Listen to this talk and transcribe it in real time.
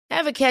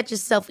Ever catch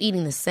yourself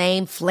eating the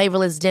same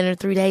flavorless dinner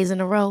 3 days in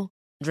a row?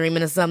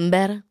 Dreaming of something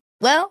better?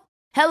 Well,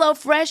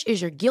 HelloFresh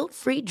is your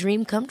guilt-free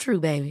dream come true,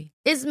 baby.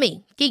 It's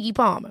me, Keke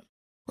Palmer.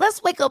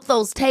 Let's wake up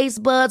those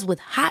taste buds with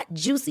hot,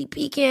 juicy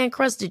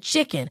pecan-crusted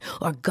chicken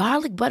or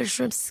garlic butter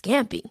shrimp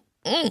scampi.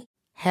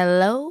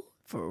 Hello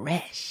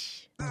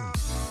Fresh.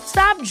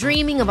 Stop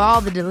dreaming of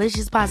all the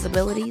delicious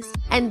possibilities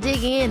and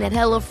dig in at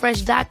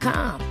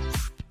HelloFresh.com.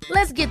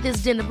 Let's get this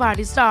dinner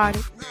party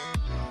started.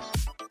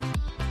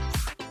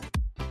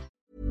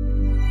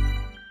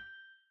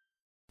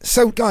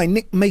 So, Guy,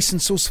 Nick Mason,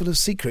 Saucerful of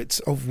Secrets,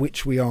 of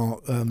which we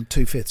are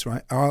 2/5,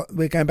 right?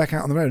 We're going back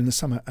out on the road in the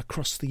summer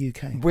across the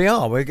UK. We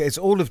are. It's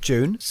all of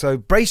June, so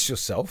brace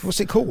yourself. What's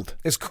it called?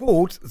 It's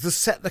called the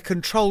Set the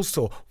Controls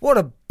Tour. What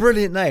a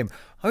brilliant name.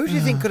 Who do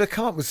you think could have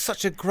come up with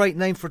such a great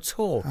name for a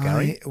tour,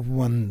 Gary? I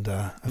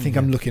wonder. I think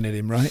I'm looking at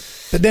him, right?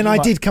 But then I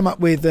did come up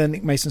with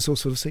Nick Mason,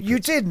 Saucerful of Secrets. You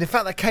did. And in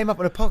fact, that came up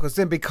in a podcast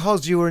then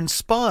because you were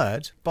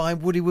inspired by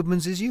Woody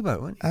Woodman's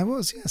U-Boat, weren't you? I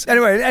was, yes.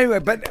 Anyway,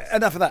 but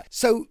enough of that.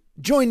 So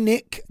join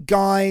Nick,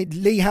 Guy,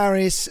 Lee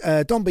Harris,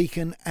 Don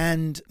Beacon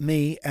and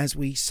me as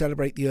we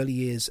celebrate the early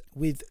years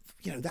with,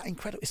 that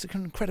incredible, it's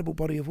an incredible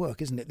body of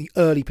work, isn't it? The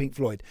early Pink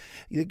Floyd.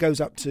 It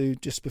goes up to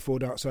just before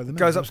Dark Side of the Moon.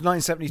 Goes up to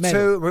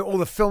 1972, with all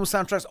the film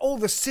soundtracks, all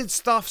the Sid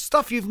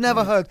stuff you've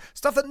never heard,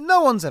 stuff that no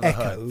one's ever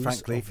heard,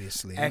 frankly.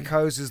 Obviously.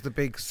 Echoes is the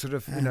big sort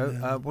of,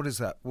 what is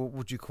that? What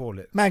would you call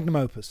it? Magnum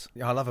opus.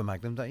 Yeah, I love a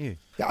Magnum, don't you?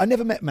 Yeah, I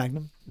never met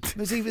Magnum.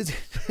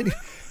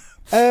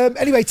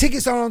 Anyway,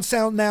 tickets are on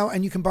sale now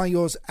and you can buy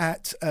yours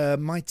at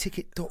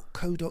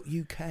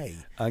myticket.co.uk.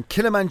 And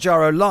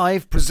Kilimanjaro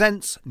Live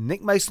presents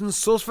Nick Mason's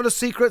Saucerful of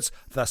Secrets,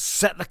 the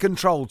Set the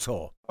Control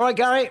Tour. All right,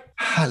 Gary.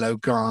 Hello,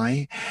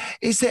 Guy.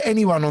 Is there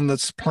anyone on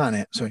this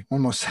planet? Sorry,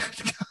 one more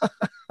second.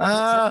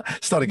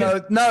 Start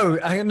again.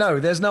 No,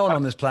 there's no one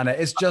on this planet.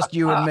 It's just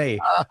you and me.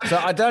 So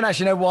I don't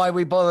actually know why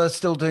we bother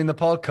still doing the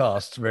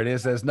podcast, really,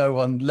 as there's no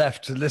one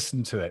left to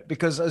listen to it.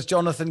 Because as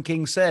Jonathan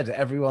King said,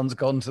 everyone's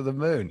gone to the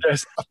moon.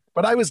 Yes,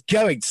 but I was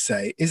going to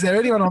say, is there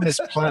anyone on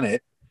this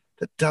planet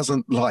that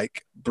doesn't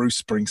like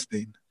Bruce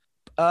Springsteen?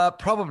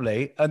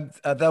 Probably, and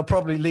they'll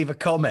probably leave a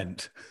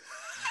comment.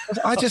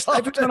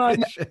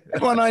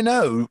 Everyone I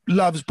know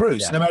loves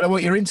Bruce, no matter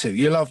what you're into.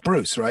 You love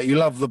Bruce, right? You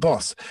love the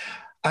boss.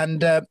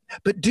 And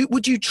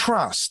would you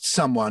trust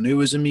someone who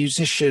was a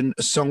musician,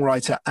 a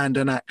songwriter, and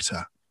an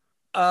actor?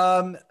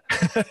 I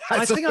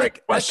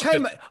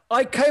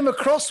came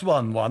across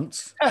one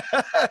once.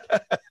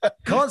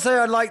 Can't say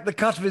I like the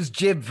cut of his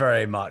jib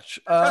very much.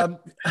 No,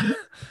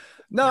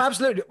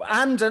 absolutely,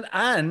 and an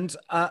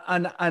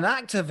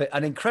activist,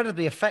 an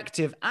incredibly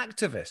effective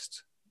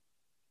activist.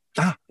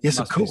 Ah, yes,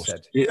 of course.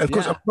 Of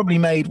course, I've probably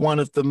made one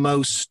of the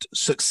most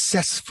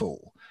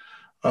successful.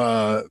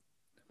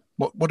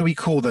 What do we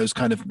call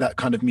that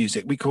kind of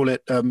music? We call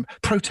it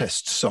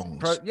protest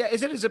songs.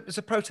 It's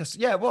a protest.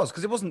 Yeah, it was,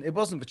 because it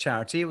wasn't for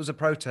charity. It was a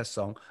protest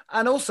song,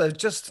 and also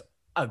just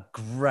a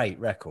great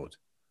record.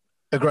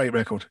 A great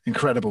record,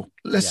 incredible.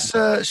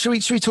 Should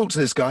we talk to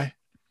this guy?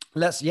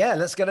 Let's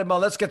get him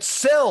on. Let's get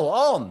Sil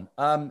on.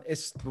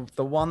 It's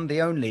the one,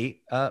 the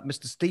only,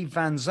 Mr. Steve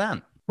Van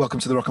Zandt. Welcome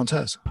to the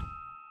Raconteurs.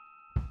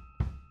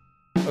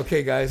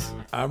 Okay, guys,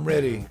 I'm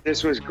ready.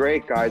 This was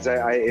great, guys.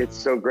 It's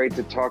so great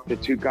to talk to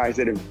two guys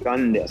that have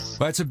done this.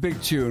 Well, it's a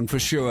big tune for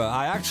sure.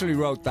 I actually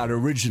wrote that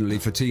originally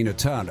for Tina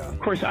Turner. Of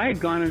course, I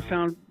had gone and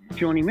found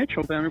Joni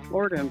Mitchell down in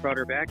Florida and brought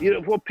her back.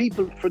 What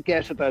people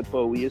forget about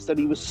Bowie is that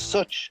he was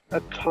such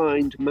a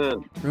kind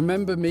man.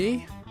 Remember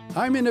me?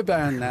 I'm in a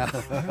band now.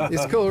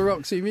 It's called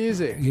Roxy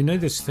Music. You know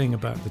this thing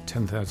about the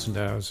 10,000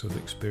 hours of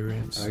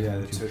experience? Oh, yeah.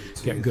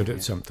 Get good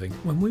at something.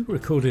 When we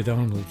recorded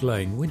Arnold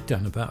Lane, we'd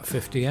done about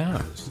 50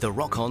 hours. The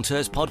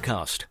Raconteurs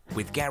podcast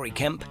with Gary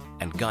Kemp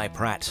and Guy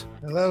Pratt.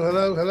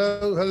 Hello.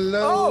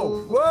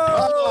 Oh,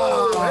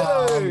 whoa!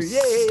 Hello!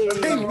 Yay!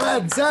 Steve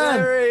Van Zandt.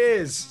 There he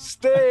is,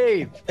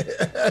 Steve.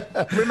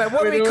 Remember,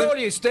 what do we call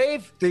you,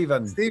 Steve?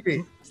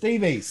 Stevie.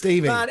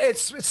 Man,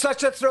 it's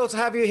such a thrill to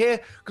have you here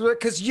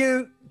because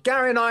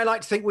Gary and I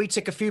like to think we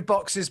tick a few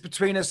boxes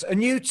between us,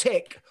 and you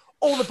tick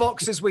all the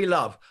boxes we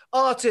love.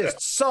 Artist,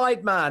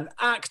 sideman,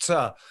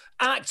 actor,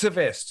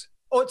 activist.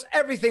 Oh, it's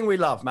everything we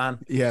love, man.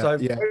 Yeah.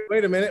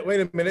 Wait a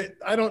minute.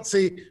 I don't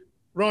see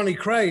Ronnie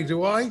Cray,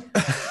 do I?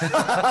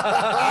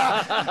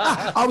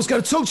 I was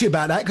going to talk to you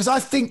about that because I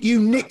think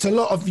you nicked a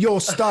lot of your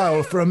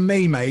style from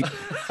me, mate.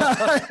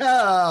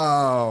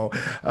 Oh,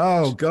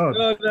 God.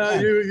 No,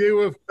 you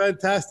were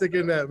fantastic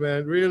in that,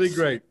 man. Really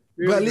great.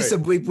 Well,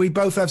 listen, we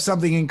both have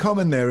something in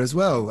common there as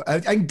well.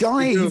 And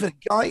Guy,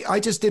 I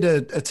just did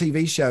a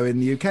TV show in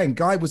the UK, and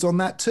Guy was on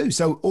that too.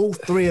 So all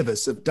three of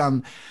us have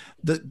done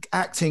the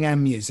acting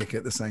and music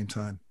at the same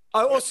time.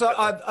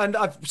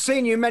 I've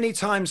seen you many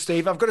times,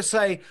 Steve. I've got to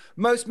say,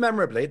 most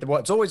memorably,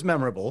 it's always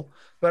memorable,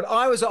 but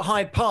I was at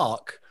Hyde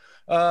Park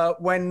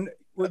when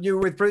you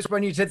were with Bruce,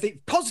 when you did the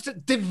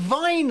positive,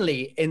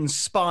 divinely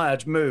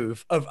inspired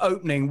move of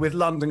opening with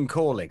London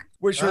Calling,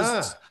 which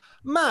was...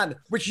 Man,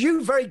 which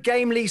you very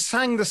gamely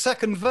sang the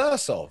second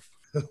verse of.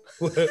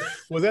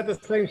 Was that the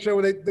same show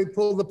where they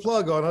pulled the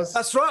plug on us?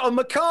 That's right, on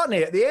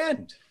McCartney at the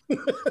end.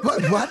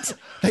 What?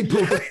 They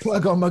pulled the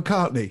plug on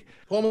McCartney.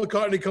 Paul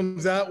McCartney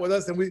comes out with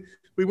us, and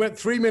we went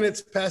 3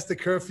 minutes past the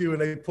curfew,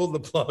 and they pulled the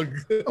plug.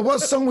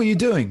 What song were you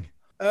doing?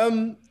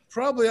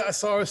 Probably I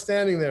saw her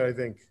standing there, I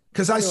think.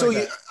 Because I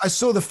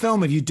saw the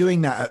film of you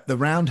doing that at the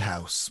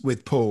Roundhouse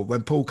with Paul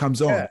when Paul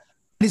comes on. Yeah.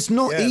 It's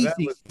not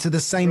easy to the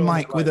same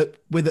mic with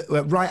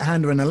a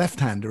right-hander and a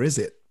left-hander, is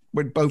it?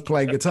 We're both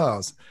playing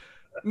guitars.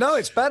 No,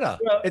 it's better.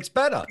 It's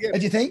better. Yeah, do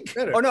you think?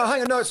 Better. Oh no,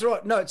 hang on. No, it's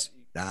right. No, it's.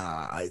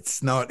 Nah,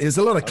 it's not. There's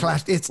a lot of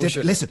clash. It's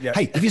different. Listen,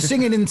 hey, if you're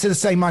singing into the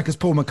same mic as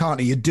Paul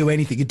McCartney, you'd do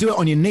anything. You'd do it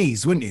on your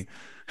knees, wouldn't you?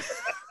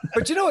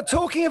 But you know what?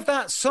 Talking of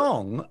that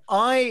song,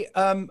 I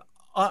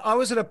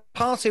was at a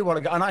party a while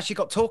ago and I actually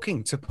got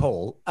talking to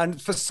Paul.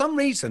 And for some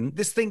reason,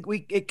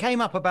 it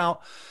came up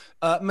about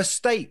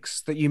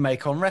mistakes that you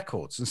make on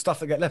records and stuff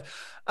that get left.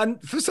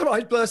 And for some,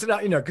 I blurted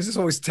out, because it's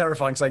always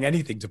terrifying saying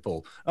anything to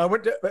Paul. I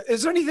went,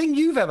 is there anything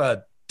you've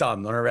ever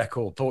done on a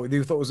record, Paul,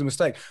 you thought was a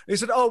mistake? He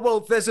said, oh,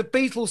 well, there's a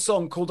Beatles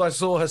song called I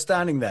Saw Her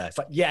Standing There. It's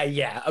like,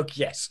 yeah, okay,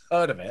 yes,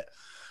 heard of it.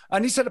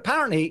 And he said,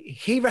 apparently,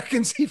 he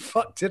reckons he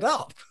fucked it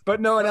up,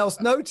 but no one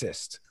else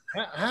noticed.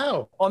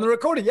 How? On the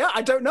recording? Yeah,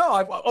 I don't know.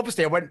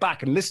 Obviously, I went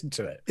back and listened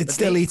to it. It's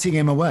still eating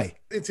him away.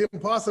 It's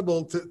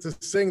impossible to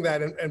sing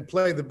that and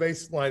play the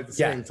bass line at the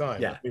same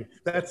time. Yeah. I mean,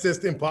 that's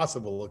just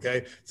impossible,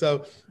 okay?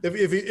 So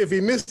if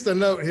he missed a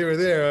note here or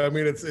there, I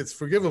mean, it's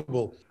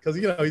forgivable because,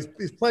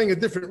 he's playing a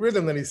different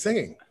rhythm than he's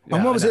singing. Yeah,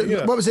 and what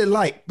was it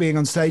like being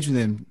on stage with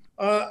him?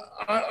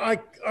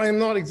 I'm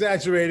not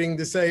exaggerating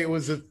to say it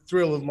was a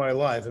thrill of my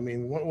life. I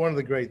mean, one of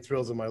the great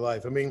thrills of my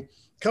life. I mean,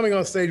 coming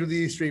on stage with the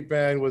E Street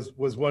Band was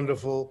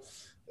wonderful.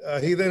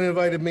 He then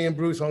invited me and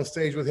Bruce on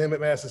stage with him at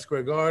Madison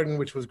Square Garden,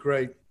 which was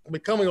great.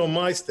 But coming on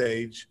my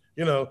stage,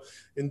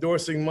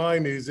 endorsing my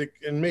music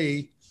and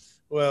me,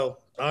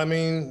 well, I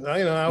mean,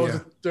 I was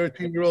a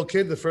 13-year-old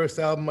kid. The first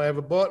album I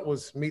ever bought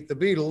was Meet the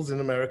Beatles in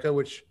America,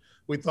 which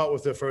we thought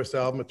was their first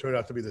album. It turned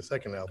out to be the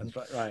second album.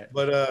 Right.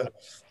 But,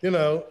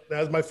 that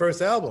was my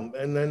first album.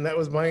 And then that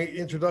was my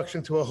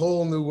introduction to a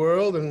whole new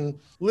world and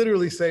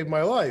literally saved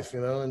my life,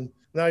 and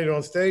now you're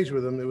on stage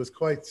with them. It was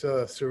quite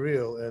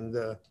surreal. And,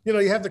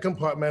 you have to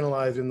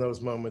compartmentalize in those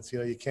moments.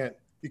 You can't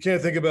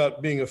think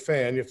about being a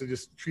fan. You have to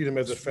just treat them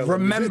as a fellow.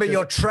 Remember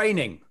your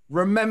training.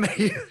 Remember.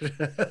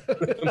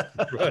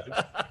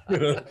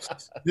 Right.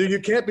 You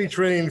can't be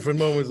trained for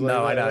moments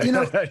like that. No,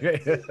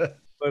 I know.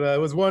 But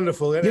it was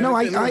wonderful. And,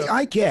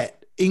 I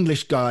get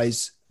English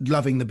guys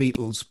loving the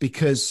Beatles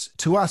because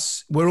to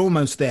us, we're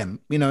almost them.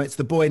 It's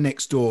the boy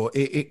next door.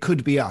 It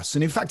could be us.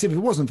 And in fact, if it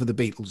wasn't for the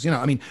Beatles,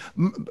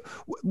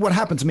 what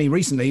happened to me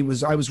recently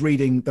was I was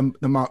reading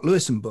the Mark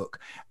Lewison book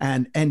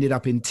and ended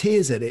up in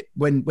tears at it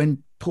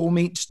when Paul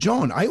meets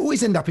John. I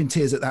always end up in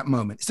tears at that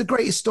moment. It's the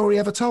greatest story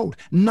ever told.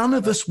 None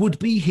of us would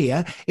be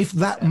here if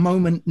that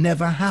moment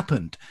never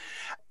happened.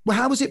 Well,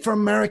 how was it for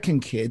American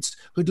kids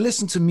who'd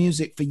listened to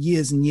music for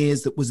years and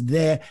years that was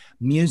their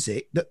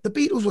music that the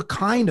Beatles were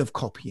kind of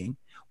copying?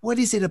 What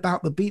is it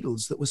about the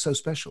Beatles that was so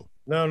special?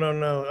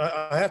 No.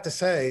 I have to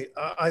say,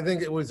 I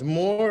think it was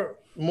more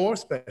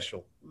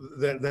special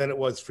than it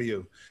was for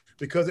you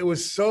because it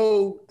was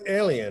so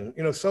alien,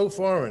 so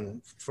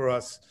foreign for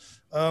us.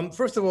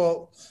 First of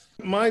all,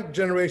 my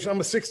generation,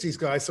 I'm a 60s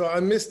guy, so I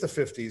missed the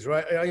 50s,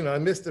 right? I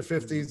missed the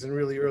 50s and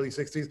really early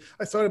 60s.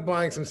 I started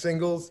buying some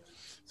singles.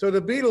 So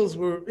the Beatles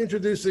were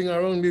introducing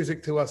our own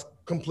music to us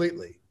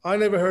completely. I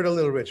never heard of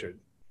Little Richard.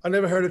 I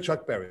never heard of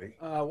Chuck Berry.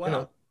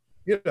 Wow.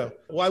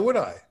 Why would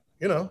I?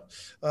 It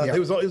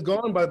was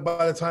gone by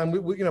the time we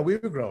were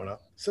growing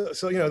up. So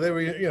they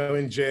were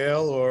in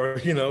jail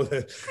or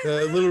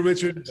Little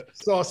Richard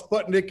saw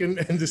Sputnik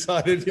and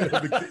decided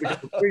to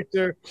become a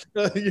preacher.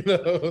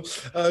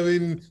 I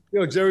mean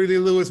Jerry Lee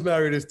Lewis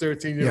married his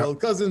 13-year-old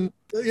cousin.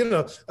 They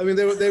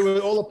were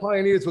all the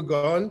pioneers were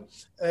gone,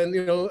 and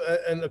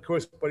and of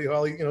course Buddy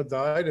Holly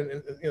died,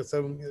 and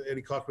so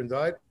Eddie Cochran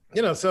died.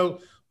 So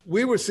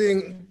we were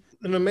seeing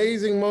an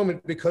amazing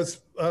moment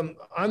because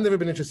I've never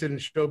been interested in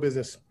show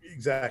business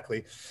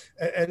exactly,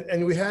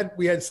 and we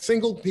had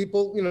single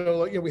people,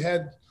 we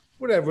had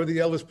whatever the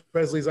Elvis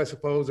Presleys, I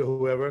suppose, or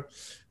whoever.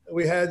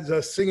 We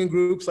had singing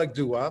groups like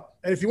doo-wop,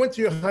 and if you went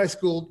to your high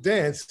school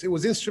dance, it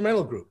was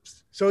instrumental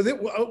groups. So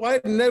I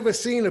had never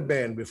seen a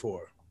band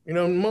before.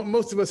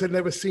 Most of us had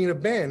never seen a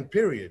band.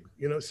 Period.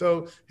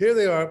 So here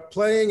they are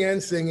playing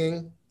and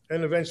singing,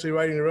 and eventually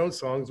writing their own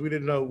songs. We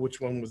didn't know which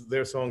one was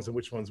their songs and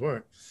which ones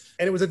weren't.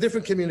 And it was a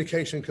different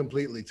communication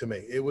completely to me.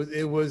 It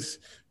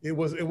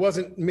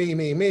wasn't me.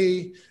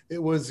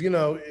 It was,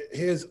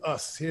 here's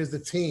us, here's the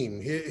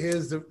team,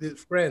 here's the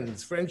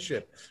friends,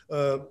 friendship,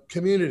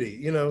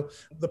 community,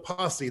 the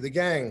posse, the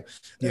gang.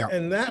 Yeah.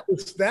 And that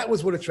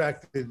was what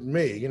attracted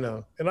me,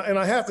 And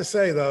I have to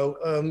say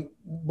though,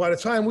 by the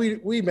time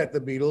we met the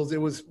Beatles, it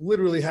was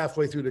literally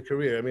halfway through the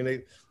career. I mean,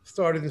 they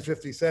started in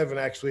 57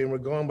 actually, and were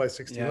gone by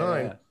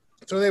 69. Yeah.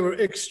 So they were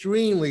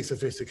extremely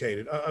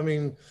sophisticated. I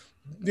mean,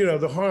 you know,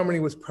 the harmony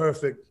was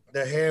perfect.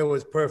 The hair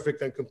was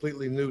perfect and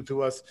completely new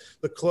to us.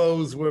 The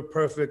clothes were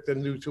perfect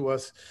and new to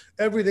us.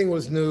 Everything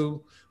was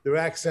new. Their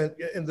accent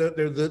and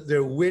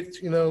their wit,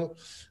 you know.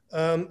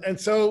 And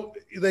so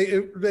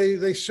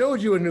they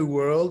showed you a new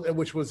world,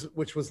 which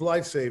was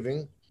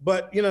life-saving.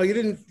 But, you know, you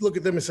didn't look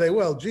at them and say,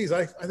 well, geez,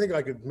 I think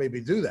I could maybe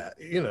do that,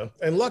 you know.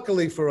 And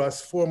luckily for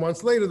us, 4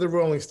 months later, the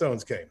Rolling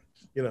Stones came,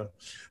 you know.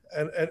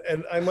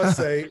 And I must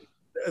say,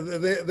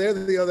 they're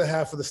the other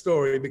half of the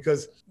story,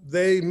 because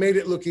they made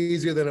it look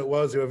easier than it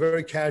was. They were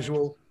very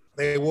casual.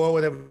 They wore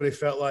whatever they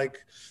felt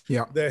like.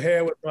 Yeah. Their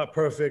hair was not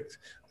perfect,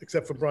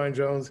 except for Brian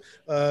Jones.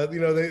 You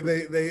know,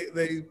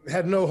 they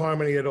had no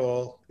harmony at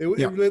all. They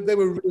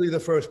were really the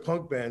first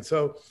punk band.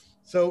 So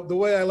the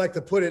way I like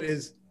to put it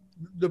is,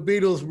 the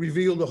Beatles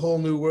revealed a whole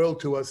new world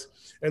to us,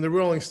 and the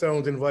Rolling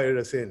Stones invited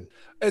us in.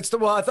 It's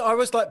I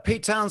was like,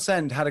 Pete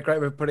Townsend had a great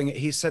way of putting it.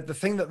 He said the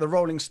thing that the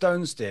Rolling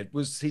Stones did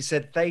was, he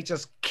said they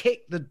just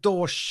kicked the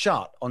door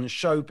shut on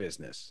show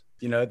business.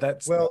 You know,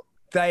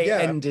 they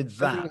ended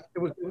that. I mean, it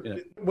was,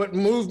 what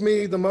moved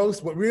me the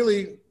most, what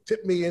really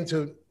tipped me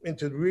into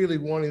really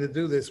wanting to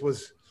do this,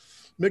 was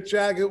Mick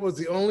Jagger was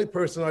the only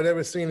person I'd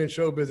ever seen in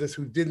show business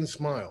who didn't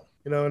smile.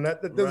 You know, and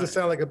that doesn't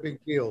sound like a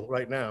big deal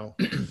right now,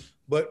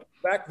 but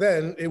back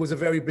then it was a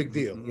very big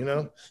deal, you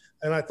know?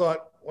 And I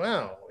thought,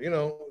 wow, you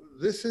know,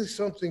 this is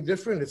something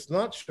different. It's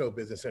not show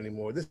business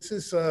anymore. This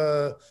is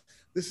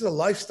a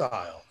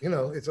lifestyle, you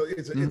know. It's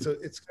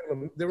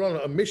kind of they're on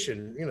a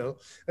mission, you know,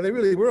 and they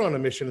really were on a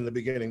mission in the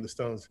beginning, the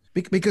Stones.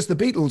 Because the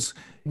Beatles,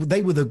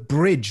 they were the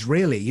bridge,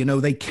 really. You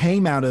know, they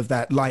came out of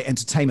that light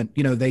entertainment.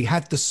 You know, they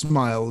had the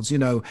smiles. You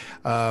know,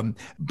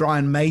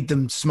 Brian made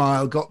them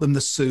smile, got them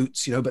the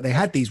suits. You know, but they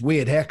had these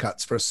weird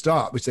haircuts for a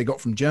start, which they got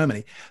from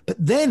Germany. But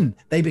then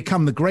they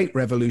become the great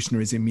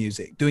revolutionaries in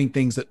music, doing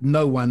things that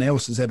no one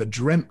else has ever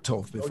dreamt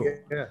of before.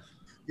 Oh, yeah.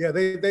 Yeah,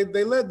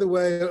 they led the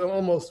way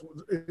almost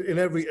in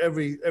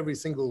every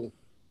single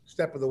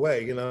step of the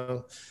way, you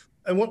know.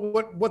 And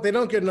what they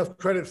don't get enough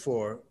credit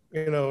for,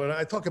 you know, and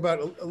I talk about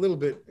a little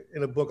bit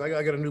in a book.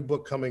 I got a new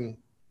book coming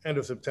end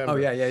of September. Oh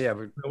yeah.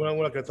 We're not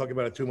going to talk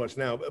about it too much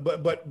now,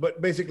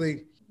 but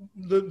basically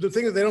the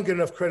thing that they don't get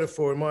enough credit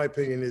for, in my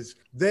opinion, is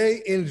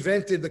they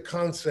invented the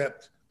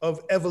concept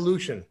of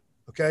evolution.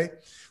 Okay,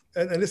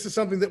 and this is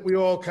something that we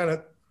all kind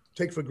of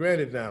take for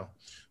granted now,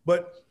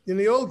 but in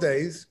the old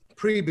days,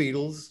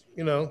 pre-Beatles,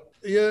 you know,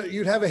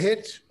 you'd have a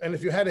hit, and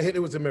if you had a hit,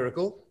 it was a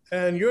miracle.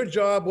 And your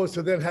job was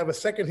to then have a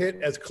second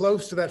hit as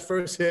close to that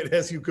first hit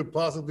as you could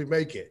possibly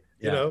make it,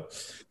 you know?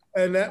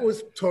 And that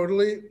was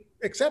totally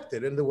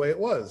accepted in the way it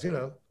was, you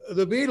know?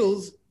 The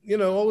Beatles, you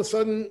know, all of a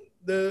sudden,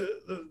 the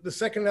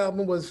second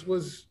album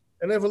was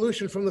an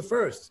evolution from the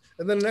first.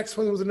 And then the next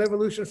one was an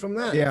evolution from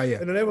that. Yeah.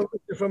 And an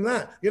evolution from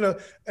that, you know?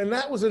 And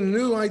that was a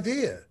new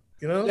idea.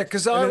 You know? Yeah,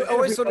 because I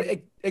always thought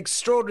it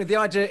extraordinary, the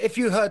idea, if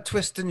you heard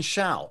Twist and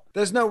Shout,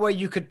 there's no way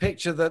you could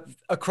picture that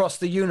Across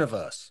the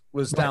Universe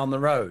was down the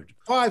road.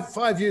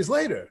 Five years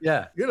later.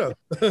 Yeah. You know,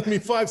 I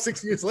mean,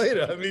 5-6 years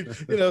later. I mean,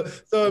 you know,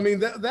 so I mean,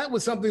 that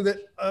was something that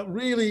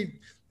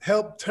really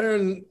helped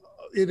turn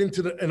it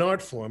into an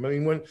art form. I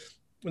mean, when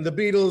the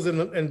Beatles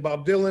and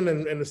Bob Dylan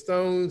and the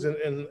Stones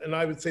and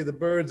I would say the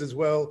Byrds as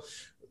well,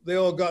 they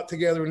all got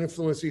together and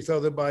influenced each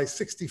other. By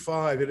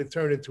 65, it had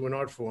turned into an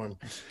art form.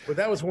 But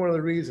that was one of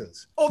the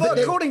reasons. Although,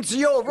 according to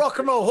your Rock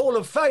and Roll Hall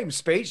of Fame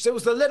speech, it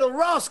was the Little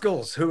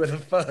Rascals who were the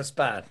first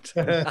band.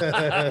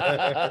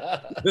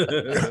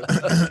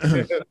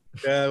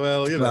 Yeah,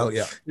 well, you know. Well,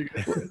 yeah.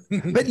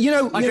 But, you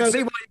know... I can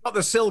see why you got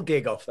the Sill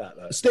gig off that,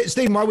 though.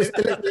 Stephen,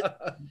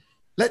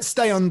 let's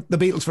stay on the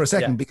Beatles for a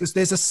second, because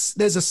there's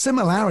a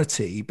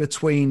similarity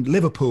between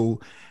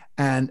Liverpool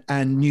and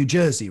New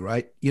Jersey,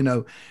 right? You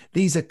know,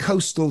 these are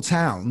coastal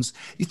towns.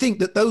 You think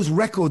that those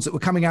records that were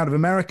coming out of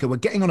America were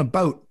getting on a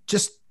boat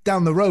just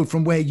down the road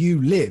from where you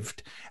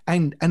lived,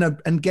 and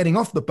getting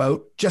off the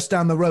boat just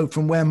down the road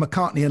from where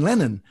McCartney and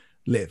Lennon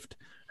lived.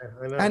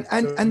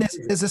 And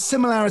there's a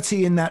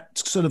similarity in that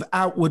sort of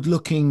outward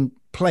looking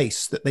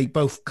place that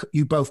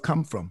you both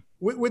come from.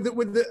 With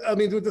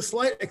the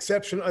slight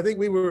exception, I think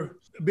we were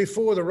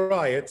before the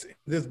riots.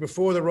 There's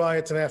before the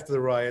riots and after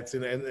the riots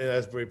in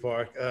Asbury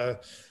Park.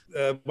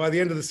 By the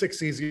end of the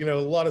 60s, you know,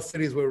 a lot of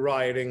cities were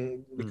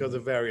rioting because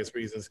of various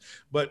reasons.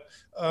 But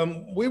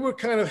we were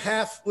kind of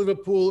half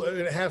Liverpool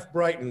and half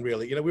Brighton,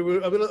 really. You know, we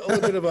were a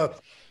little bit of a,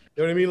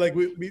 you know what I mean? Like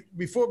we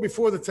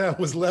before the town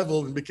was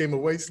leveled and became a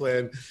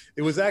wasteland,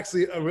 it was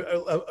actually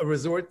a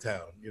resort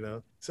town. You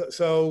know,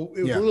 so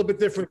it was a little bit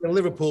different than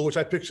Liverpool, which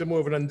I picture more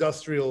of an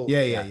industrial,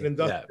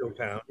 industrial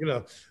town. You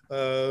know,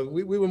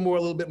 we were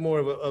a little bit more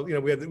of a, you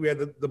know, we had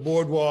the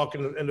boardwalk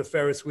and the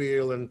Ferris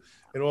wheel and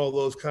all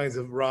those kinds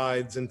of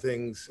rides and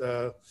things,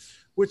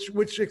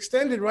 which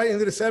extended right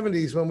into the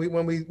 70s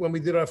when we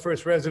did our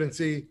first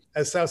residency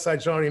as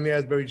Southside Johnny and the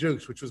Asbury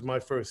Jukes, which was my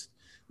first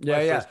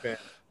first band.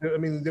 I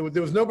mean,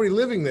 there was nobody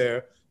living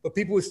there, but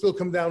people would still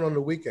come down on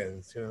the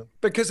weekends, you know.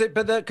 Because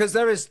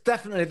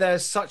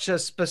there's such a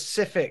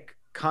specific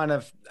kind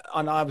of,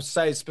 and I would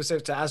say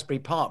specific to Asbury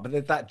Park,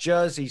 but that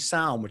Jersey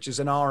sound, which is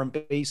an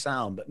R&B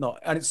sound, but not,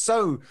 and it's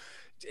so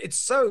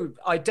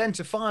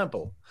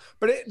identifiable.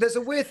 But there's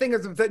a weird thing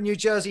that New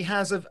Jersey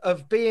has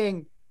of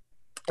being,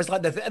 it's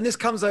like that, and this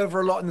comes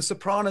over a lot in The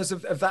Sopranos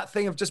of that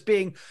thing of just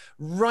being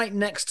right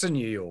next to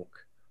New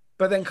York,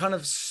 but then kind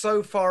of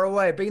so far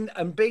away,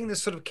 being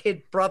this sort of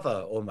kid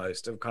brother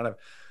almost of kind of.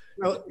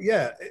 Well,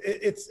 yeah,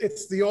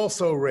 it's the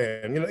also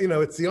ran.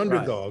 It's the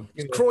underdog. Right.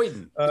 It's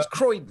Croydon. It's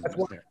Croydon. That's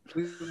why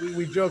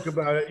we joke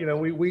about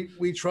it.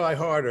 We try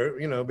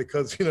harder.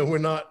 Because we're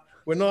not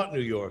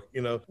New York.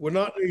 We're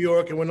not New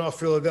York and we're not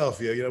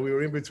Philadelphia. We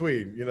were in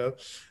between.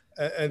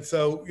 And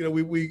so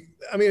we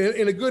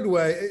in a good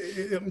way.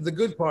 The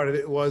good part of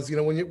it was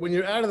when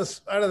you're out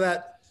of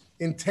that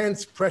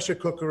intense pressure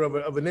cooker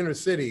of an inner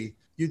city,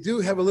 you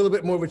do have a little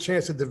bit more of a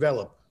chance to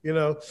develop.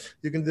 You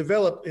can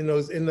develop in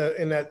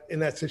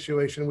that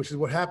situation, which is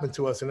what happened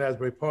to us in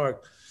Asbury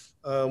Park.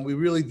 We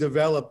really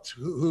developed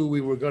who we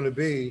were going to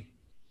be,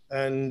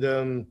 and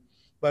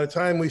by the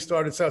time we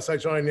started Southside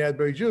Johnny and the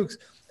Asbury Jukes,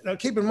 now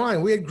keep in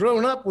mind we had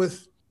grown up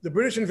with the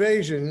British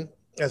invasion,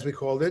 as we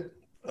called it,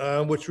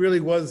 which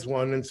really was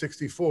one in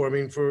 '64. I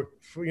mean, for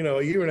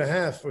a year and a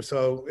half or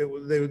so,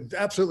 they were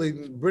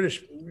absolutely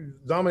British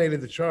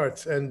dominated the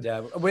charts. And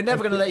yeah, we're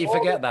never going to let you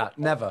forget that.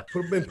 Never.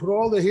 Put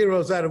all the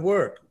heroes out of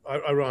work,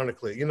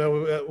 ironically.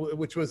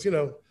 Which was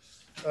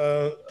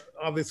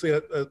obviously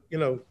a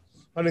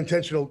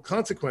unintentional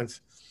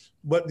consequence.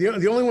 But the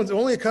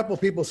only a couple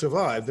of people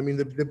survived. I mean,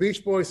 the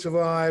Beach Boys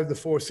survived, the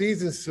Four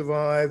Seasons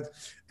survived,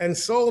 and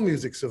soul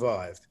music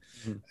survived.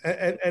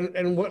 Mm-hmm.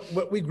 And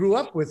what we grew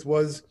up with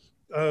was.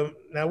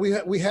 Now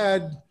we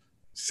had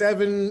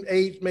 7,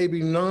 8,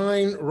 maybe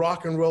 9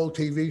 rock and roll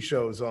TV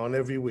shows on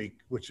every week,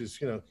 which is,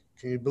 can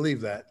you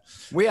believe that?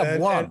 We have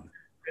one.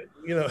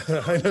 I know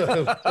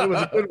it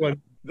was a good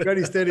one.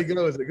 Ready, Steady,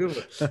 Go is a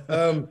good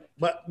one.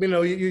 But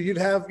you'd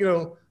have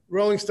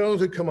Rolling Stones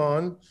would come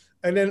on,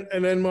 and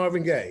then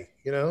Marvin Gaye,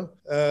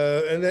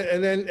 and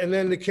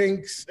then the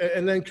Kinks,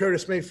 and then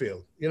Curtis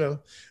Mayfield, I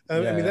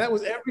mean, that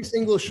was every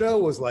single show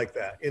was like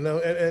that, and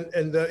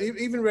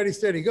even Ready,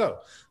 Steady, Go,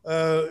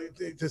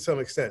 to some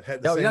extent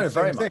had the same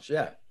very thing. much,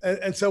 yeah.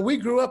 And so we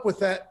grew up with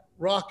that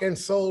rock and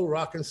soul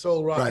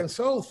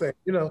thing,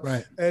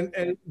 Right.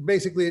 And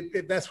basically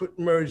that's what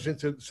merged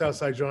into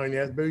Southside Johnny and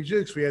the Asbury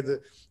Jukes. We had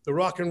the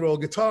rock and roll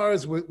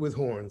guitars with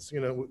horns,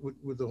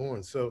 with the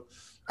horns. So.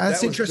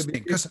 That's interesting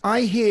because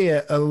I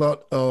hear a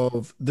lot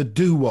of the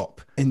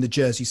doo-wop in the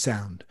Jersey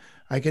sound.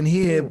 I can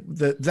hear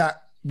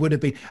that would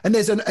have been, and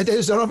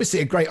there's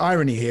obviously a great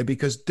irony here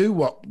because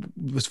doo-wop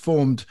was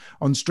formed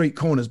on street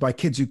corners by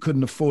kids who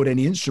couldn't afford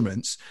any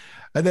instruments.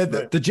 And then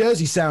the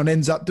Jersey sound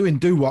ends up doing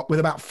doo-wop with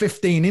about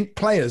 15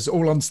 players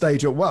all on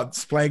stage at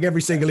once, playing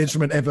every single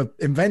instrument ever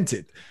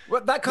invented.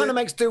 Well, that kind of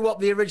makes doo-wop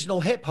the original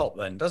hip-hop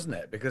then, doesn't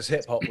it? Because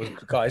hip-hop was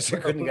guys who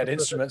couldn't get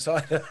instruments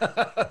either.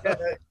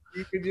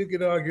 You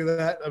could argue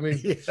that. I mean,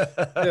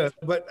 yeah.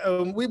 But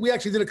we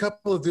actually did a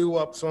couple of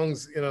doo-wop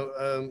songs,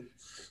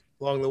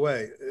 along the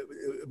way.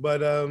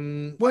 But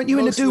weren't you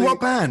in a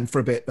doo-wop band for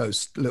a bit, though,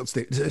 Little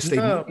Steve?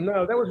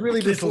 No, that was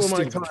really before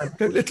my time.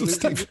 Little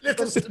Steve.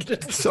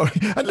 Sorry,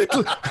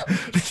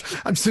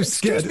 I'm so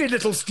scared. Excuse me,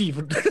 Little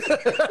Stephen.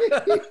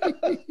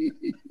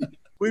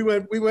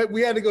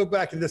 We had to go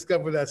back and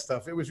discover that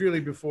stuff. It was really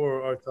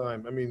before our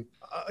time. I mean,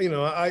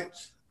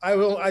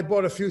 I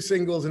bought a few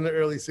singles in the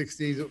early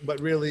 '60s,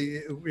 but really,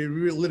 it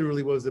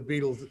literally was the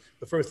Beatles,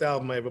 the first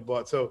album I ever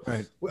bought. So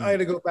I had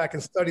to go back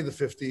and study the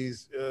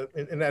 '50s,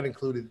 and that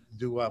included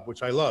doo-wop,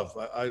 which I love.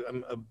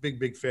 I'm a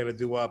big fan of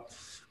doo-wop.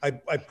 I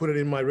put it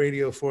in my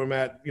radio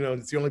format.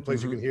 It's the only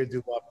place you can hear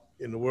doo-wop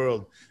in the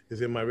world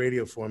is in my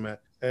radio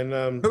format.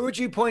 And who would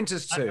you point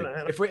us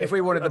to if we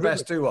wanted the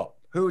best doo-wop?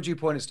 Who would you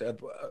point us to?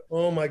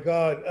 Oh my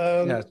God.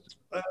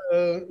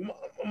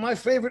 My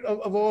favorite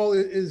of all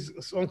is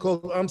a song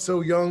called I'm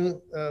So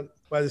Young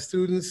by the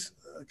Students,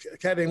 a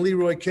cat named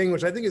Leroy King,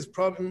 which I think is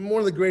probably one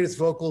of the greatest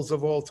vocals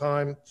of all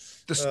time.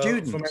 The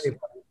Students?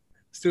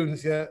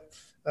 Students, yeah.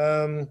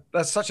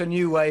 That's such a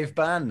new wave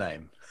band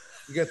name.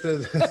 You get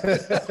the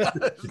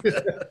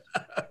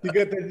you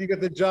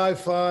get the Jive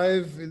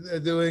Five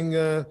doing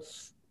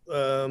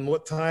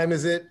What Time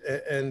Is It?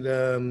 And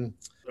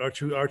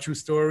Our True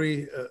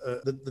Story,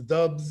 the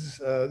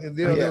Dubs. Okay.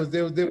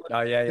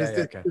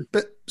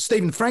 But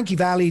Stephen, Frankie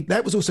Valli,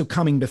 that was also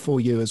coming before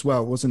you as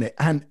well, wasn't it?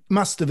 And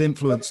must have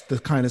influenced the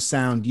kind of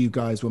sound you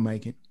guys were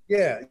making.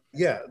 Yeah.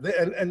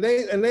 And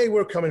they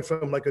were coming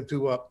from like a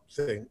doo-wop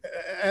thing,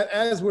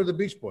 as were the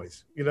Beach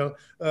Boys,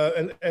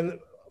 and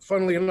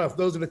funnily enough,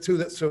 those are the two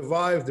that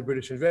survived the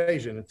British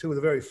invasion, and two of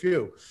the very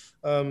few.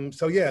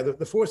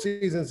 The Four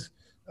Seasons,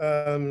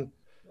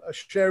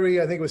 Sherry,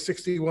 I think it was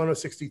 61 or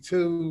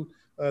 62.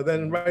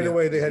 Then right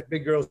away they had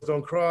Big Girls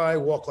Don't Cry,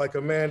 Walk Like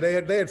a Man. They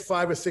had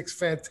 5 or 6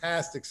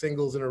 fantastic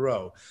singles in a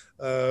row,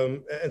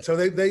 and so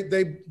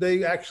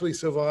they actually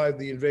survived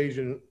the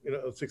invasion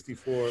of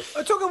 '64.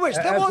 Talking of which,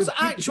 there was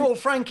actual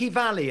Frankie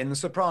Valli in The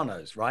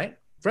Sopranos, right?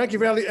 Frankie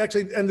Valli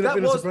actually ended up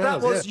in The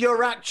Sopranos. That was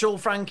your actual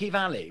Frankie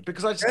Valli,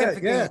 because I just kept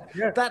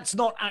thinking, that's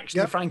not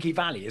actually Frankie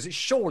Valli, is it?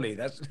 Surely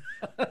that's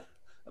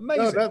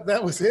amazing. No,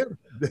 that was him.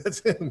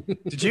 That's him.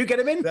 Did you get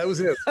him in? That was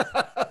him.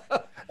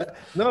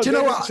 No,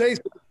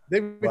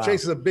 David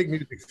Chase is a big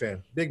music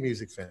fan. Big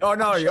music fan. Oh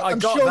no, I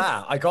got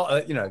that. I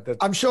got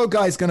I'm sure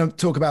Guy's going to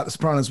talk about The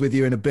Sopranos with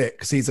you in a bit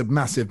because he's a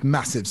massive,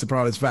 massive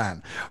Sopranos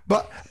fan.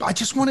 But I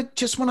just want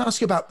to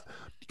ask you about,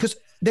 because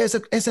there's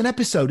an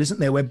episode, isn't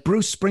there, where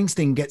Bruce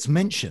Springsteen gets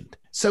mentioned.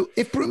 So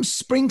if Bruce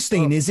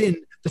Springsteen is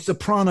in the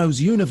Sopranos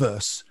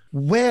universe,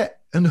 where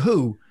and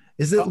who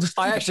is it?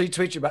 I actually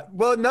tweet you about.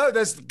 Well, no,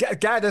 there's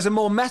a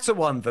more meta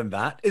one than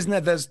that, isn't there?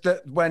 There's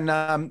when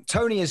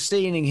Tony is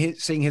seeing his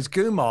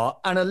Gumar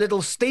and a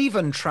little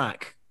Steven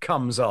track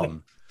comes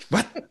on.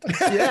 What?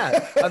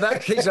 Yeah,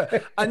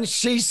 and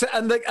she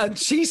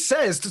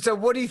says, "So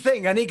what do you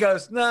think?" And he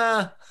goes,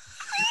 "Nah."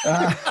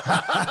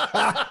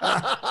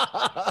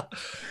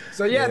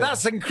 So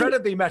that's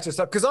incredibly meta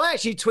stuff, because I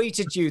actually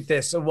tweeted you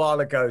this a while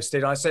ago,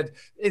 Steve. I said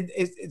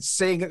it's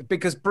seeing it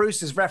because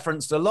Bruce is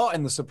referenced a lot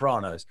in The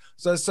Sopranos.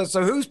 So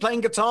who's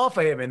playing guitar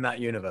for him in that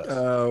universe?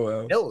 Oh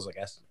well, Hills, I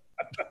guess.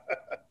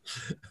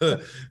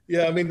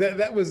 Yeah, I mean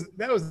that was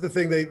the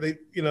thing. They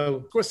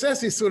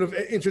Scorsese sort of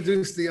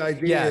introduced the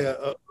idea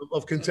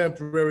of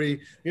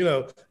contemporary,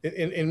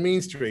 in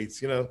Mean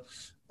Streets,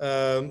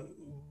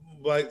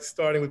 like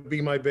starting with "Be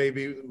My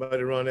Baby" by the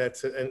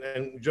Ronettes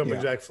and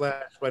 "Jumpin' Jack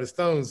Flash" by the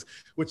Stones,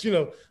 which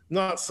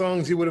not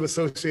songs you would have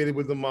associated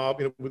with the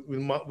mob,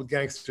 with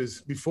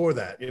gangsters before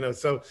that,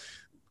 So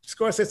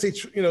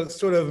Scorsese,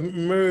 sort of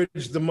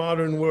merged the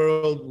modern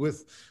world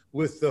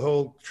with the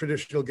whole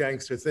traditional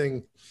gangster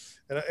thing.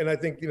 And I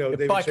think,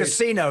 by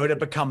Casino, it had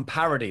become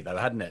parody, though,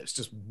 hadn't it? It's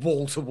just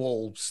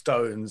wall-to-wall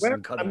Stones. Well,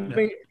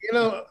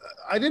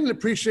 I didn't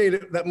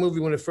appreciate that movie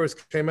when it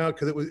first came out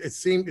because it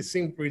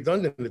seemed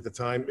redundant at the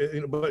time.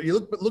 But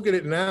you look at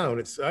it now,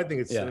 and I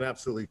think it's an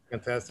absolutely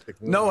fantastic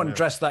movie. No one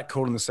dressed that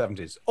cool in the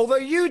 70s. Although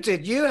you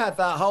did. You had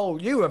that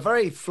whole. You were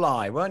very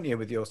fly, weren't you,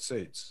 with your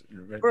suits?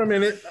 For a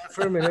minute,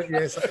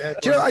 yes.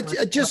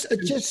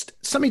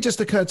 Something just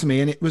occurred to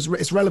me, and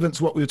it's relevant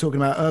to what we were talking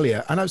about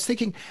earlier. And I was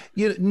thinking,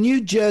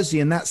 New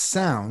Jersey and that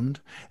sound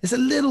is a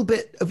little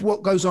bit of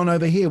what goes on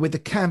over here with the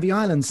Canvey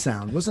Island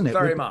sound, wasn't it?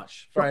 Very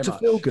much. Dr.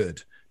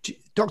 Feelgood.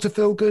 Dr.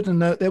 Feelgood,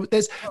 and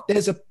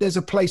there's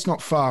a place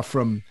not far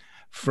from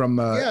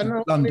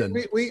London. I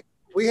mean,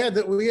 we had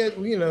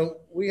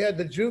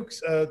the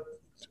Jukes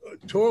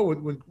tour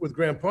with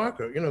Graham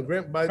Parker.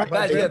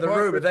 The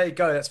Rumor. There you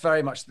go. That's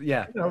very much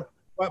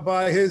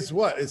by his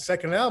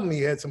second album,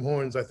 he had some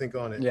horns, I think,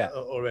 on it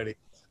already.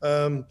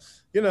 There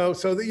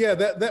was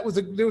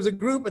a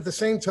group at the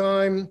same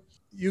time.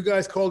 You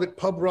guys called it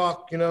pub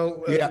rock, it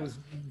was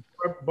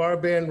bar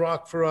band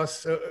rock for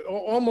us,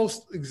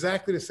 almost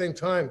exactly the same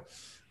time.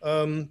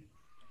 The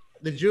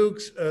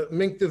Jukes,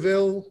 Mink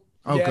DeVille.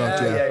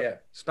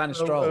 Spanish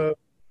Stroll.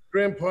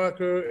 Graham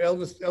Parker,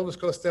 Elvis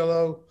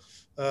Costello,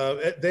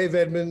 Dave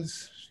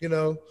Edmunds,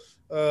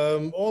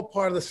 all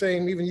part of the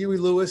same, even Huey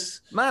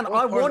Lewis. Man,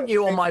 I want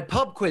you on my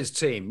pub quiz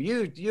team.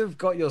 You've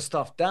got your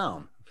stuff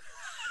down.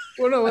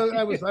 Well, no,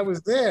 I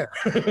was there.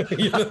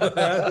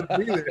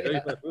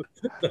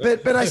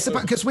 But I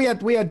suppose because we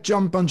had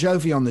John Bon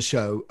Jovi on the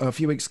show a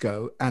few weeks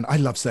ago, and I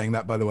love saying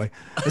that, by the way.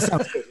 It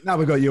sounds good. Now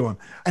we got you on,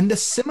 and the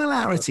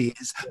similarity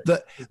is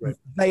that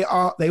they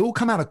all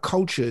come out of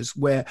cultures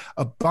where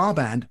a bar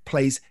band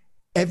plays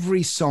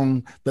every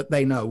song that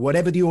they know,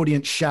 whatever the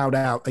audience shout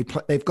out.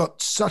 They've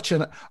got such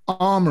an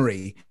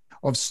armory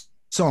of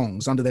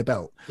songs under their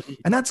belt,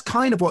 and that's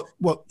kind of what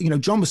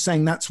John was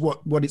saying. That's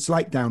what it's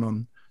like down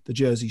on the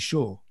Jersey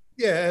Shore.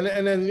 Yeah,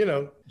 and then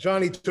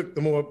Johnny took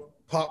the more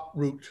pop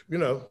route,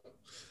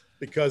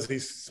 because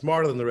he's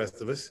smarter than the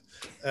rest of us,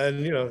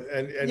 and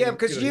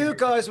because you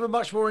guys were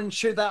much more in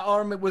tune. That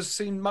army was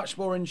seen much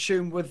more in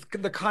tune with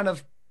the kind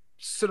of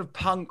sort of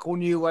punk or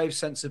new wave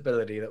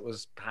sensibility that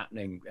was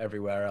happening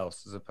everywhere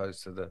else, as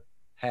opposed to the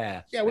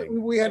hair. Yeah,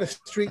 we had a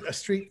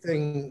street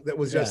thing that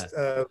was just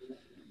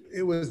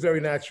it was very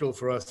natural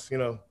for us,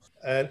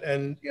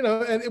 and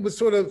it was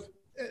sort of.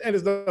 And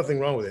there's nothing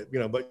wrong with it,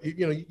 but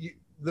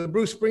the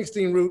Bruce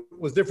Springsteen route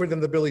was different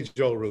than the Billy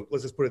Joel route.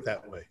 Let's just put it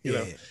that way.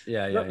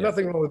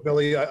 Nothing wrong with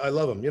Billy. I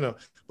love him,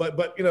 but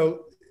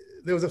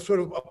there was a sort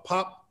of a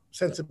pop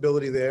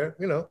sensibility there,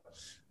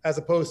 as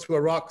opposed to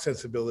a rock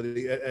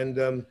sensibility. And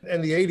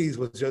the '80s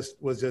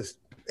was just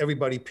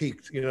everybody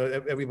peaked.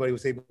 Everybody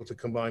was able to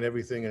combine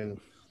everything and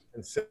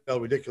sell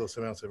ridiculous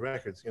amounts of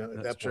records. At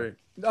That's that true.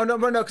 point. No,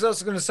 because I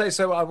was going to say.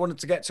 So I wanted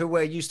to get to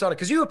where you started,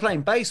 because you were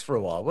playing bass for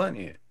a while, weren't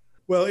you?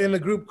 Well, in a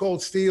group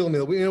called Steel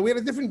Mill, we had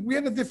a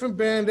different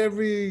band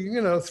every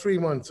 3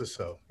 months or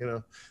so.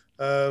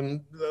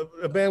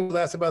 A band would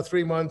last about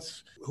 3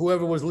 months.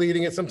 Whoever was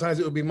leading it, sometimes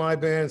it would be my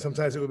band,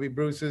 sometimes it would be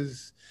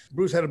Bruce's.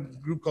 Bruce had a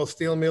group called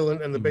Steel Mill,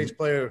 and the bass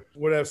player,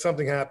 whatever,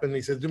 something happened.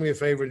 He said, "Do me a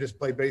favor, just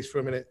play bass for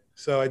a minute."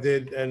 So I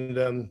did,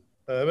 and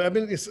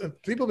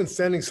People have been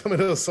sending some of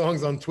those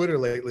songs on Twitter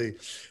lately,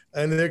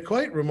 and they're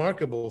quite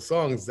remarkable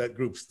songs, that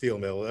group Steel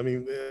Mill. I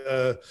mean,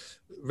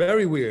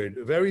 very weird,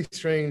 very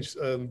strange.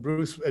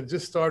 Bruce had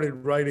just started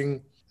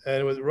writing,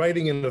 and was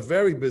writing in a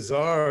very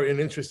bizarre and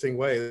interesting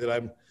way that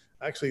I'm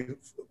actually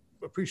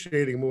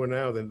appreciating more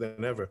now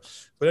than ever.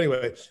 But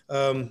anyway,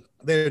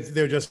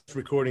 they're just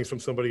recordings from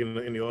somebody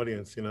in the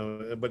audience, you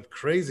know, but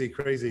crazy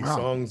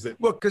songs that.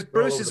 Well, because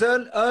Bruce's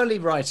early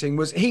writing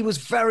was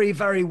very,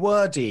 very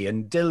wordy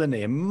and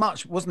Dylan-y and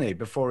much, wasn't he,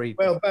 before he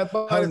by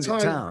the honed time,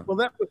 it down? well,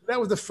 that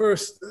was the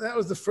first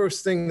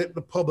thing that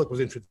the public was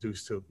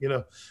introduced to, you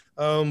know,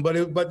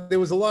 but there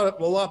was a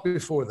lot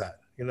before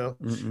that, you know,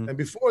 and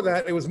before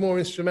that it was more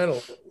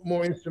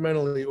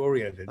instrumentally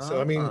oriented.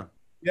 So I mean,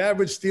 the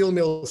average Steel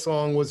Mill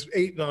song was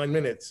 8-9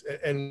 minutes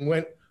and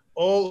went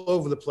all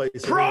over the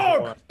place.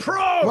 Prog! In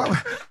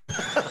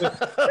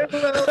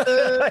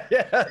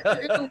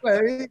a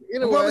way,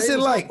 What was it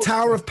like?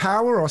 Tower of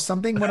Power or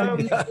something? No,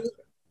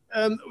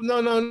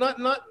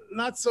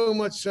 not so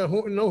much.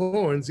 No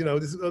horns. You know,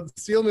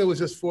 Steel Mill was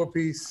just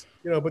 4-piece.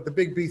 You know, but the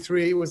big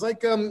B3, it was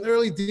like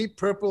early Deep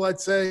Purple,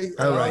 I'd say.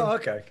 Oh, right.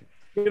 Okay.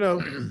 You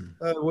know,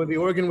 where the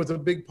organ was a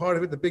big part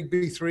of it, the big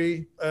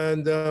B3,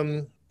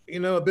 and you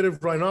know, a bit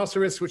of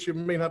Rhinoceros, which you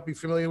may not be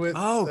familiar with.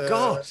 Oh,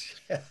 God.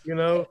 You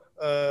know.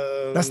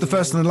 That's the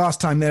first and the last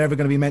time they're ever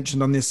going to be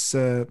mentioned on this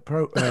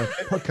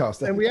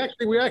podcast. And we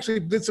actually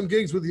did some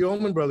gigs with the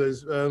Allman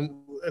Brothers. Wow.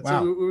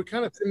 So we were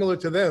kind of similar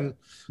to them.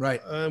 Right.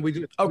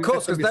 Of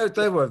course, because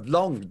they were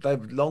long.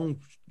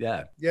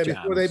 Yeah. Yeah,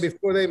 jams.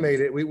 before they made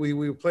it, we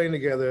were playing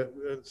together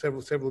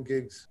several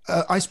gigs.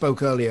 I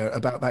spoke earlier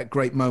about that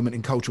great moment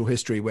in cultural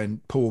history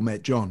when Paul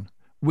met John.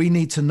 We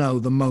need to know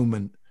the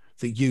moment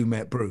that you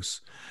met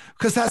Bruce,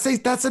 because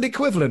that's an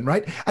equivalent,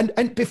 right?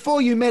 And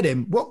before you met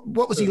him, what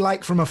was he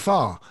like from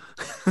afar?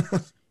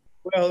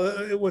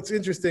 Well, what's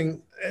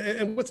interesting,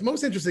 and what's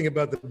most interesting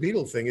about the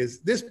Beatle thing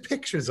is there's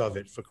pictures of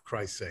it, for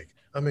Christ's sake.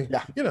 I mean,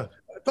 you know,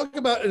 talk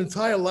about an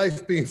entire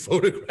life being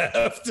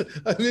photographed.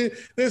 I mean,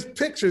 there's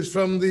pictures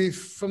from the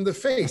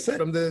face,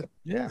 from the,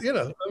 you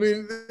know, I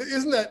mean,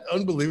 isn't that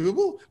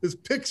unbelievable? There's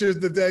pictures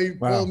the day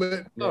Paul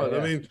met John. I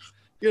mean,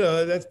 you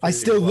know, that's. I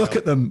still look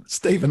at them,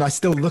 Stephen. I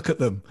still look at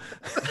them.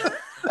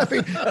 I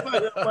mean,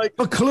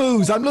 for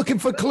clues. I'm looking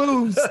for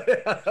clues.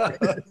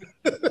 It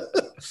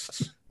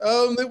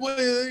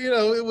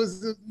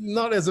was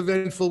not as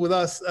eventful with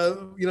us.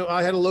 You know,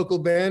 I had a local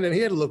band and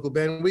he had a local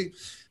band. We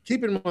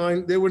keep in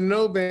mind there were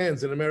no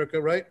bands in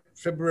America, right?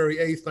 February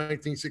 8th,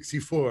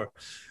 1964.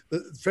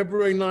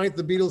 February 9th,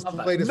 the Beatles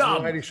played a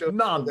variety show.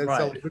 None.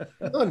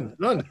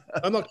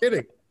 I'm not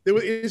kidding.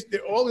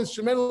 They're all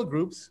instrumental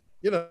groups,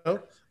 you know,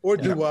 or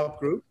doo-wop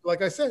group,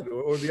 like I said,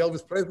 or the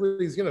Elvis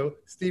Presleys, you know,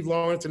 Steve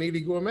Lawrence and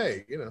Eddie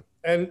Gourmet, you know.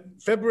 And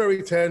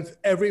February 10th,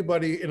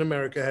 everybody in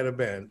America had a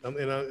band. I'm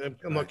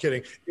not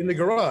kidding. In the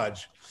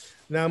garage.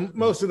 Now,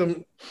 most of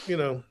them, you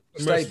know,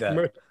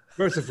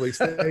 mercifully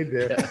stayed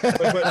there.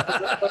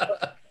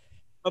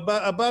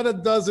 But about a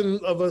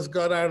dozen of us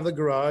got out of the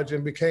garage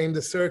and became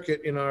the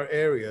circuit in our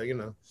area, you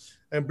know.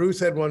 And Bruce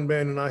had one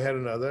band and I had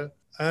another.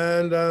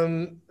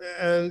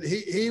 And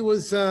he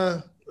was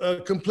a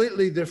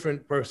completely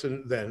different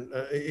person then.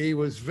 He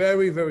was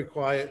very, very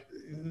quiet,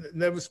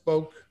 never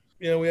spoke.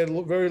 You know, we had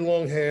very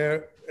long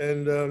hair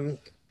and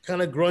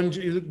kind of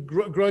grungy.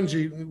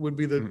 Grungy would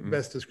be the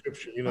best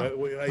description, you know,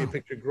 how you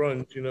picture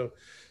grunge, you know.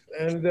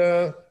 And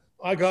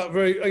I got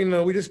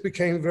we just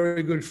became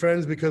very good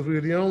friends because we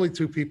were the only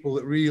two people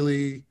that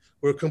really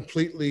were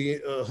completely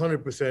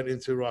 100%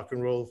 into rock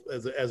and roll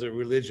as a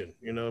religion.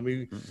 You know, I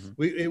mean,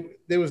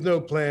 there was no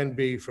plan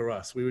B for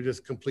us. We were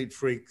just complete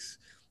freaks,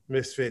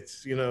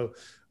 misfits, you know,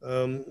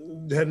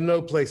 had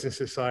no place in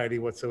society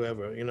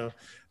whatsoever, you know.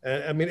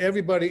 And I mean,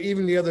 everybody,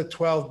 even the other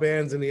 12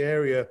 bands in the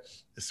area,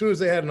 as soon as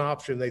they had an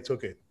option, they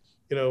took it.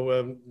 You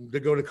know, to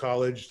go to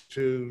college,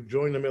 to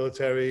join the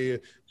military,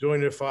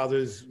 join their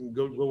fathers,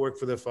 go work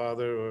for their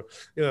father, or,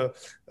 you know,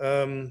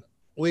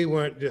 we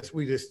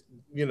just,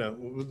 you know,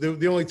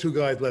 the only two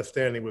guys left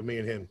standing were me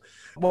and him.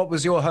 What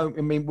was your home?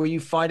 I mean, were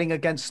you fighting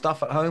against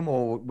stuff at home,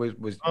 or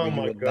was oh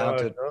my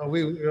God!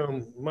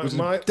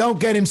 Don't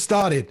get him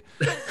started.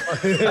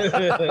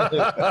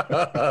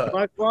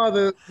 my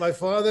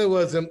father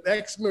was an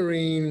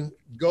ex-Marine,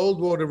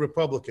 Goldwater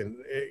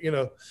Republican. You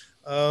know,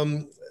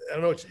 I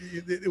don't know,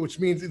 which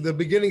means the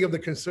beginning of the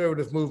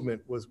conservative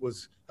movement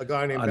was a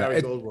guy named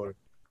Barry Goldwater.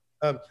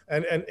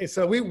 And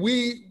so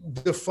we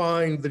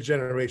defined the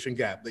generation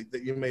gap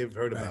that you may have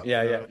heard about.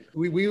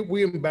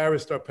 We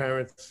embarrassed our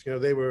parents. You know,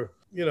 they were,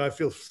 you know, I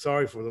feel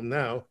sorry for them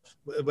now,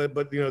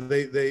 but you know,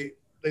 they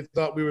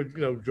thought we were, you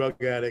know,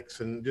 drug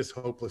addicts and just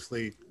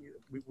hopelessly,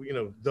 you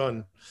know,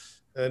 done.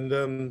 And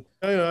you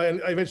know,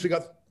 and I eventually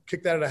got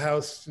kicked out of the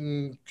house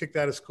and kicked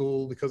out of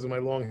school because of my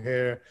long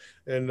hair.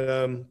 And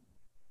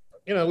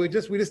you know, we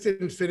just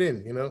didn't fit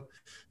in. You know,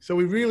 so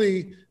we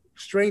really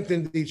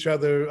strengthened each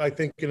other, I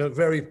think, in a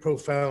very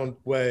profound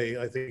way.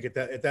 I think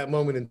at that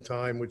moment in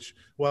time, which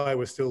why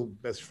we're still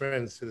best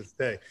friends to this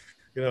day.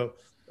 You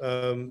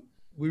know,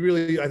 we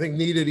really, I think,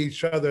 needed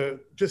each other.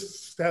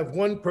 Just to have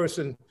one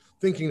person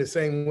thinking the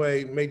same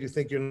way made you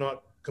think you're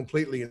not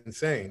completely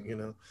insane, you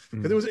know?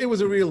 Because it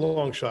was a real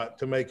long shot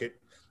to make it,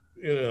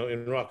 you know,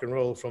 in rock and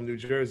roll from New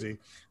Jersey.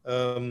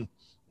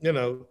 You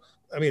know,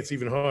 I mean, it's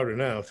even harder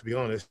now, to be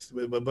honest.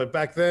 But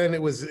back then,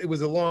 it was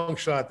a long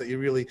shot that you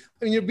really.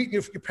 I mean,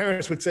 your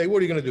parents would say, "What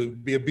are you going to do?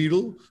 Be a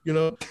Beatle? You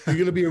know, you're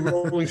going to be a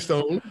Rolling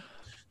Stone."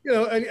 You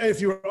know, and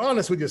if you were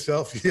honest with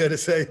yourself, you had to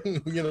say,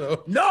 you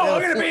know, no,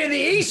 I'm going to be in the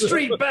E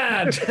Street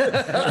Band.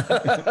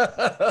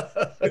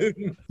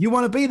 You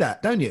want to be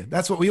that, don't you?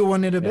 That's what we all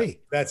wanted to be.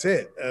 That's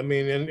it. I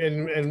mean,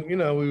 and you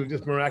know, we were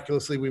just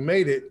miraculously we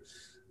made it.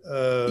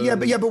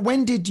 But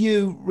when did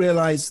you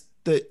realize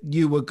that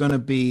you were going to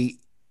be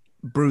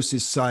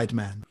Bruce's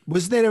sideman?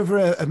 Was there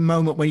ever a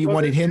moment when you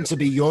wanted him to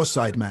be your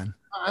sideman?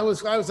 I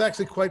was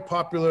actually quite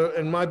popular,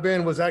 and my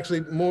band was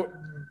actually more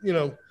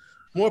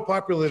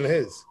popular than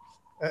his.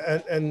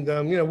 And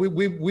you know,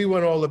 we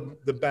won all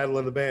the battle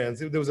of the bands.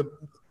 There was a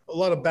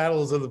lot of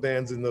battles of the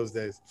bands in those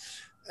days,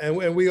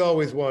 and we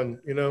always won,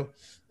 you know.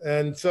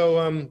 And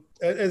so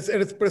but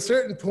at a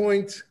certain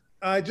point,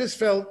 I just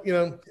felt, you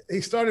know,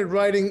 he started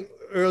writing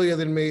earlier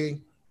than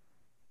me,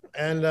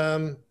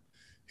 and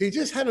he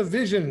just had a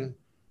vision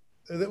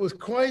that was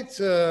quite,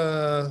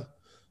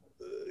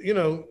 you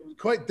know,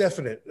 quite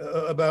definite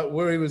about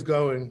where he was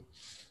going.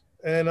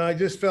 And I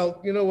just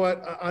felt, you know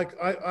what,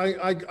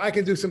 I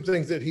can do some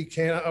things that he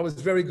can't. I was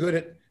very good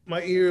at,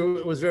 my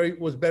ear was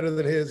better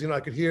than his. You know,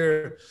 I could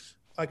hear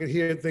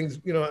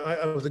things. You know,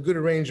 I was a good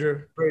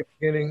arranger very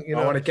beginning. You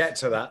know, I want to get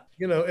to that.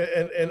 You know,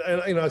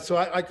 and you know, so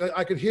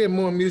I could hear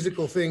more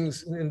musical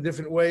things in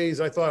different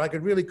ways. I thought I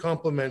could really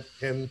compliment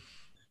him.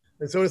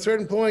 And so at a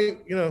certain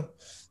point, you know,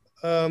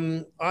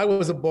 I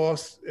was a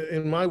boss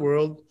in my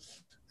world.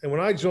 And when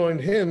I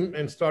joined him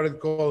and started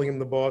calling him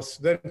the boss,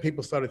 then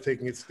people started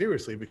taking it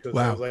seriously because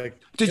I was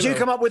like, Did you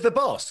come up with the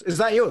boss? Is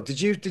that you?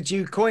 Did you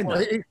coin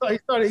that?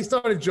 He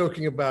started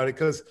joking about it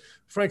because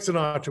Frank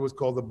Sinatra was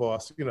called the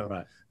boss, you know.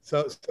 Right.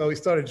 So he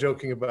started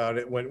joking about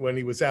it when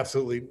he was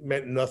absolutely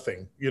meant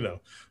nothing, you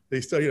know. He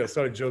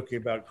started joking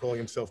about calling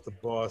himself the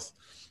boss.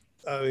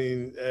 I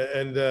mean,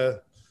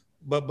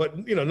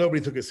 but you know, nobody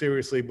took it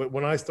seriously. But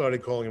when I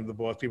started calling him the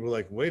boss, people were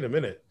like, wait a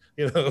minute.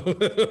 You know,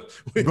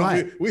 we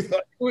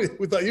thought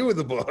you were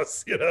the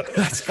boss. You know,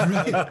 that's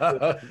great.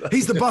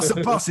 He's the boss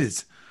of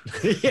bosses.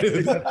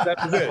 That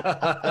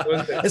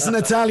was it. It's an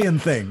Italian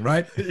thing,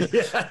 right?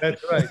 Yeah,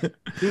 that's right.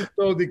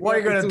 What are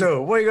you gonna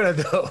do? What are you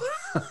gonna do?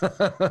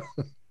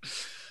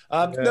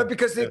 No,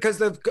 because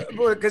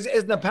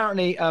isn't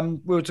apparently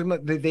we were talking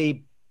about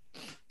the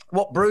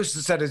what Bruce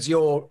has said is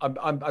your. I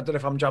don't know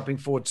if I'm jumping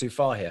forward too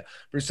far here.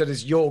 Bruce said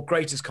is your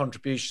greatest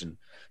contribution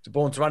to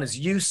Born to Run is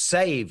you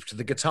saved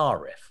the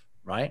guitar riff.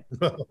 Right?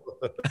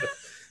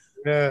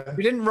 Yeah.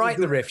 You didn't write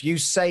the riff. You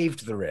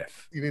saved the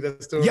riff. You need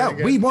that story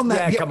again? We won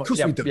that. Yeah, come on. Of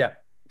course we do. Yeah,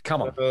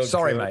 come on.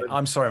 Sorry, mate.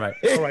 I'm sorry, mate.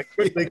 All right,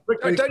 quickly.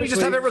 Don't you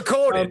just have it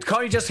recorded?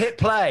 Can't you just hit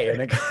play?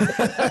 And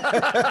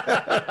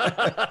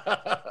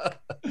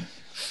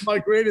My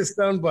greatest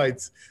sound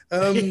bites.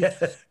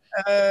 Let's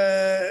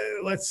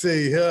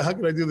see. How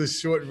can I do the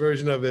short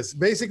version of this?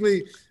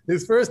 Basically,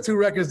 his first two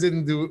records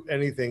didn't do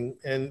anything,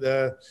 and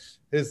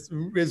his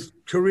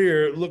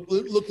career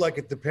looked like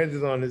it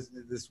depended on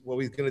what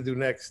he's going to do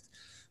next.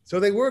 So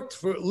they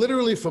worked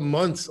literally for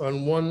months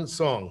on one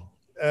song,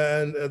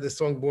 and the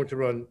song "Born to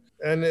Run,"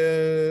 and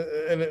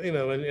you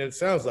know, and it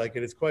sounds like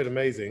it. It's quite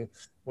amazing.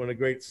 One of the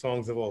great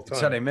songs of all time.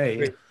 You're telling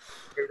me.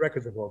 Great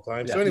records of all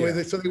time. Yeah, so anyway,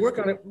 they work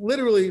on it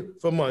literally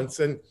for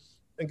months, and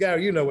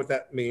Gary, you know what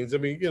that means. I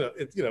mean, you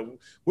know,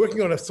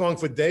 working on a song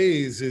for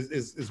days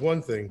is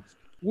one thing.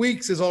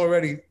 Weeks is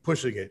already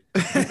pushing it,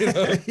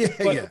 you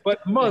know?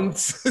 But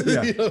months,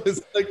 you know,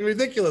 it's like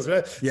ridiculous,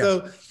 right?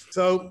 Yeah.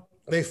 So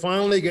they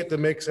finally get the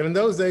mix, and in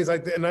those days, I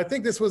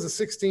think this was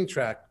a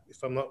 16-track,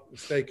 if I'm not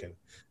mistaken,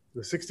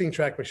 the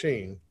 16-track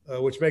machine,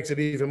 which makes it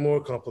even more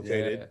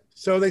complicated. Yeah.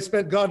 So they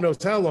spent God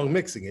knows how long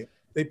mixing it.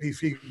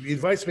 He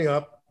invites me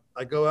up,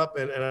 I go up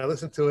and I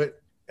listen to it,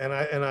 and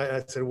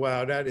I said,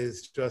 wow, that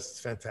is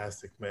just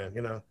fantastic, man,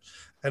 you know.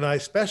 And I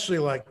especially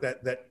like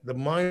that the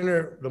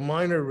minor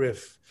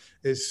riff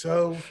is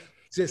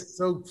just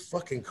so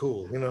fucking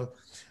cool, you know.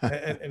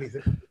 And he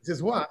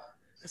says, what?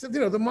 I said,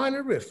 you know, the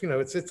minor riff, you know,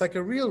 it's like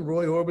a real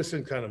Roy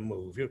Orbison kind of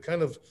move. You're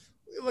kind of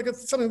like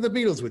it's something the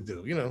Beatles would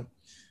do, you know.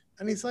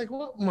 And he's like,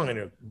 what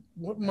minor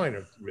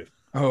riff?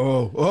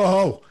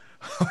 Oh.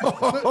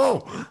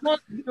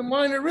 The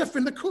minor riff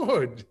in the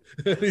chord.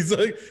 And he's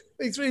like,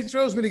 he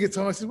throws me the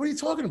guitar. I said, what are you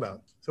talking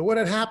about? So what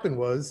had happened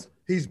was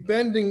he's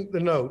bending the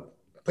note,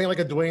 playing like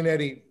a Duane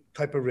Eddy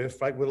type of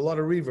riff, right, with a lot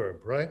of reverb,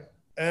 right?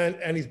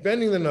 And he's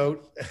bending the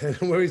note, and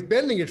where he's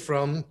bending it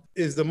from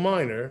is the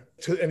minor,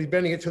 and he's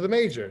bending it to the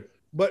major.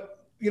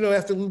 But, you know,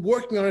 after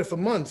working on it for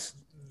months,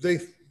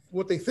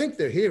 what they think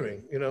they're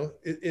hearing, you know,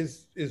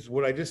 is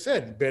what I just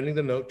said, bending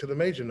the note to the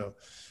major note.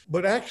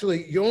 But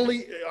actually,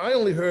 I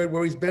only heard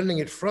where he's bending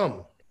it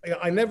from.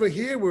 I never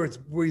hear where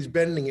he's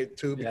bending it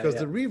to because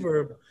the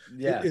reverb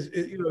is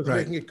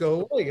making it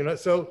go away, you know.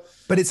 So,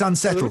 but it's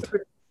unsettled.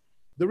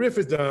 the riff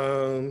is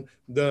dun,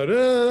 da,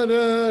 da,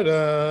 da,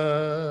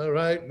 da,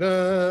 right,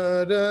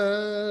 da,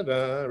 da,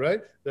 da,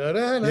 right, da,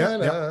 da, da, Yeah,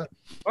 da. yeah.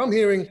 I'm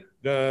hearing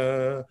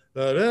da,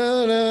 da,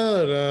 da,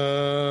 da,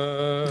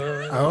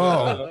 da.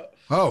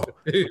 Oh,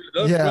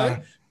 yeah.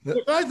 Right?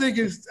 Which I think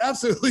is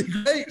absolutely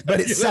great. But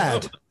it's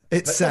sad.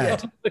 It's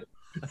sad.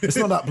 It's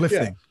not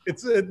uplifting. Yeah,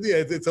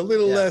 it's a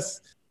little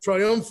less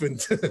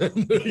triumphant.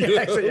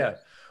 Yeah.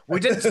 We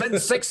didn't spend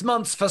 6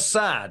 months for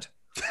sad.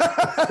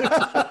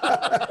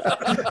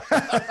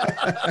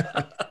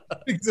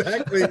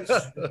 Exactly.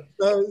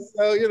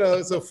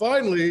 So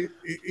finally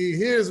he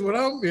hears what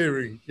I'm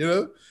hearing,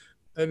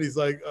 and he's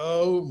like,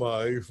 "Oh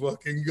my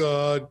fucking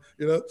God,"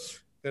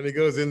 and he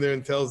goes in there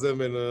and tells them,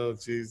 and oh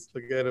geez,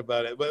 forget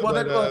about it. But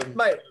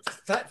mate,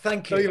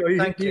 thank you.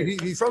 Thank you.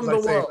 He's from the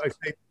world.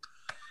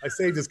 I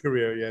saved his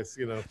career, yes,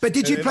 But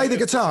did you play the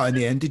guitar in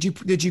the end?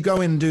 Did you go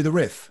in and do the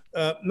riff?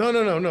 No.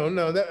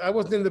 I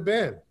wasn't in the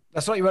band.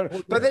 That's what you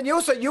went. But then you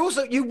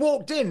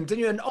walked in, didn't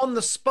you? And on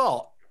the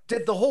spot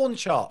did the horn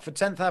chart for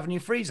 10th Avenue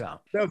Freeze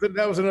Out.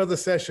 That was another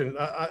session.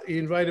 He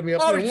invited me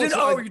up. Oh,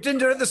 you didn't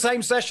do it at the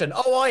same session.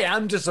 Oh, I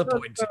am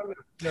disappointed.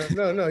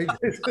 No.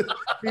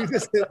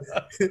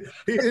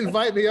 He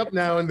invite me up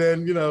now and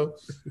then,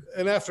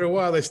 and after a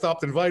while they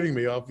stopped inviting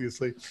me,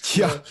 obviously.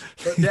 Yeah.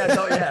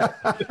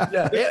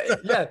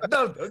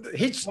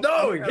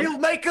 He'll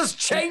make us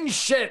change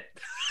shit.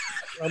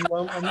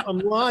 I'm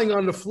lying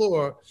on the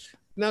floor.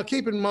 Now,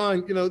 keep in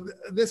mind,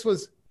 this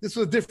was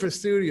a different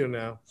studio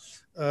now.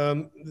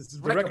 This is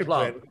the record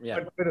plant.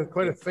 Yeah.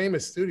 Quite a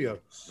famous studio.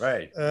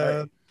 Right.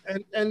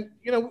 And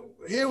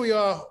here we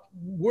are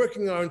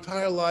working our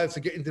entire lives to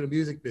get into the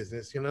music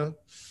business, and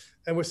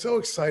we're so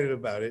excited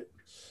about it.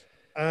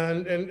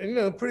 And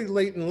pretty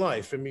late in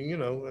life. I mean,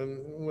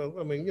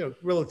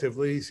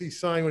 relatively. He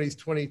signed when he's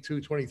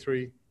 22,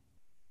 23.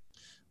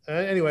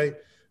 Anyway,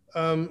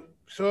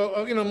 so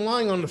I'm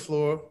lying on the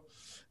floor,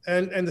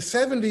 and the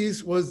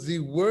 70s was the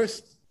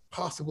worst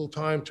possible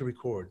time to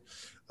record.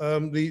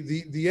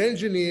 The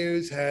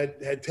engineers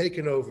had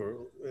taken over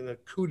in a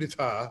coup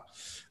d'etat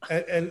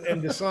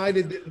and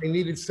decided that they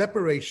needed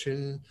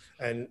separation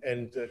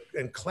and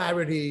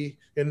clarity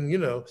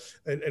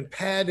and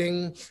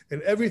padding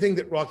and everything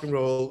that rock and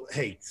roll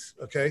hates.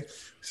 Okay,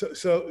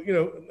 so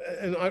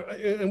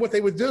and what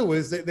they would do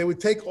is they would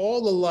take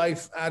all the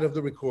life out of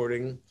the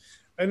recording,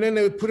 and then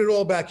they would put it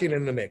all back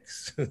in the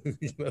mix.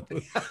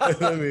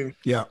 I mean,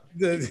 yeah.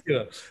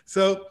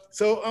 So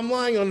I'm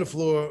lying on the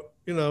floor,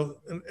 and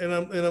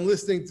I'm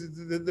listening to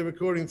the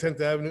recording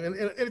 10th Avenue, and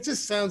it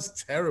just sounds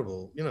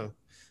terrible.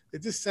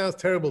 It just sounds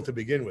terrible to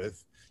begin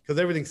with because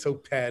everything's so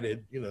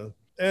padded,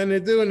 And they're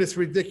doing this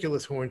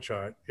ridiculous horn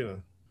chart,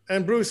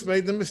 And Bruce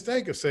made the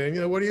mistake of saying,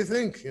 "What do you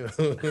think?" No.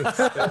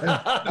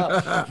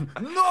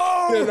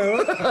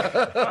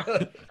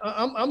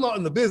 I'm not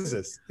in the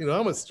business.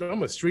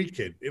 I'm a street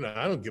kid.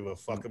 I don't give a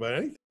fuck about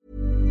anything.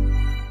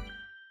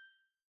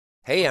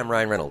 Hey, I'm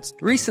Ryan Reynolds.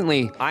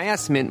 Recently, I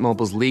asked Mint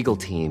Mobile's legal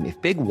team if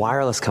big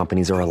wireless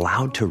companies are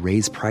allowed to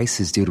raise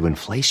prices due to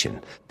inflation.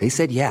 They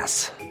said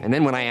yes. And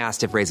then when I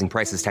asked if raising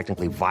prices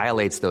technically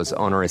violates those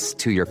onerous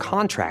 2-year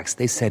contracts,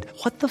 they said,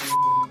 "What the f***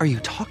 are you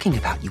talking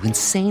about, you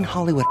insane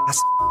Hollywood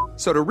ass?"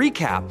 So to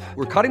recap,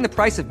 we're cutting the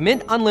price of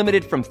Mint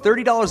Unlimited from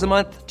 $30 a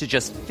month to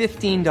just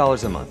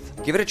 $15 a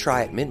month. Give it a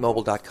try at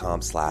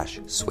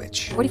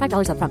mintmobile.com/switch.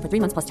 $45 up front for 3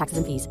 months plus taxes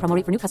and fees. Promo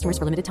rate for new customers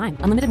for limited time.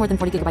 Unlimited more than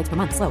 40 gigabytes per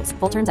month. Slows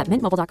full terms at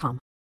mintmobile.com.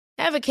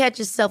 Ever catch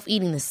yourself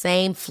eating the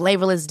same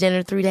flavorless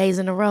dinner 3 days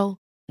in a row?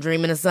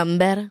 Dreaming of something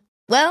better?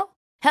 Well,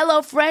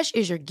 HelloFresh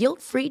is your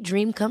guilt-free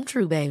dream come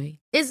true, baby.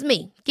 It's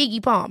me,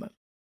 Keke Palmer.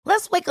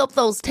 Let's wake up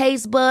those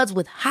taste buds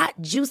with hot,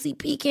 juicy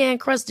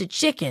pecan-crusted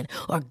chicken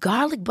or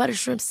garlic butter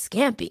shrimp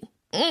scampi.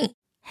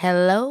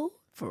 Hello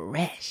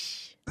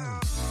Fresh.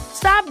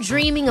 Stop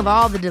dreaming of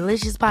all the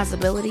delicious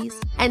possibilities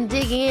and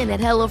dig in at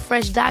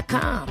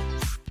HelloFresh.com.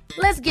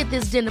 Let's get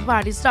this dinner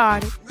party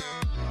started.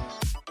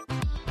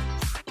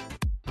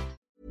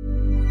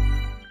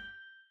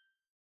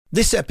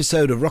 This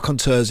episode of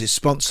Raconteurs is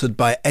sponsored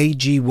by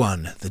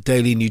AG1, the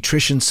daily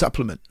nutrition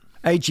supplement.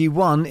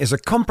 AG1 is a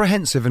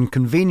comprehensive and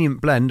convenient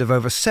blend of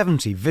over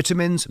 70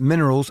 vitamins,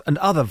 minerals and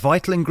other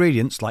vital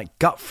ingredients like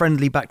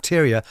gut-friendly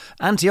bacteria,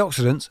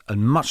 antioxidants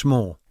and much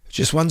more.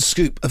 Just one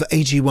scoop of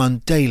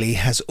AG1 daily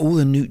has all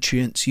the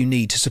nutrients you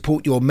need to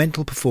support your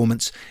mental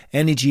performance,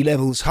 energy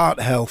levels, heart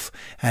health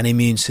and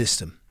immune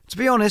system. To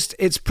be honest,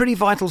 it's pretty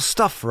vital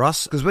stuff for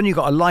us because when you've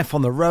got a life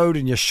on the road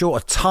and you're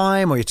short of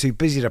time or you're too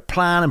busy to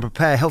plan and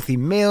prepare healthy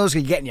meals,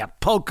 you're getting your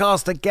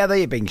podcast together,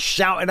 you're being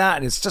shouted at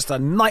and it's just a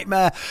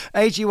nightmare,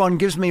 AG1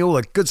 gives me all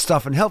the good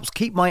stuff and helps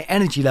keep my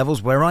energy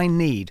levels where I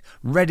need,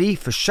 ready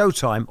for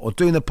showtime or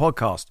doing the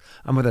podcast,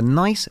 and with a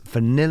nice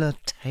vanilla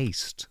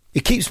taste.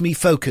 It keeps me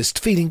focused,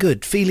 feeling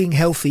good, feeling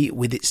healthy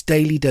with its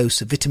daily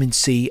dose of vitamin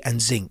C and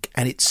zinc,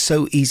 and it's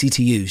so easy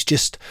to use.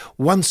 Just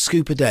one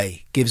scoop a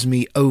day gives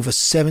me over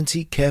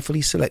 70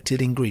 carefully selected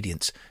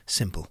ingredients.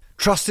 Simple.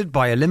 Trusted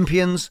by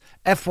Olympians,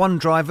 F1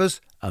 drivers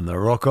and the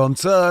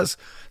Raconteurs.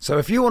 So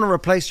if you want to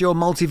replace your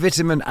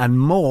multivitamin and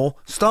more,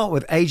 start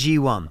with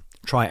AG1.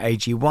 Try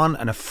AG1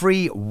 and a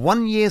free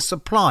 1-year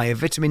supply of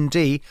vitamin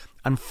D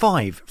and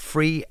 5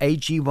 free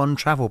AG1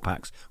 travel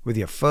packs with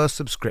your first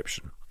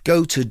subscription.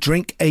 Go to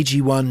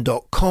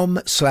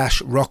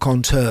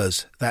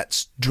drinkag1.com/raconteurs.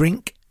 That's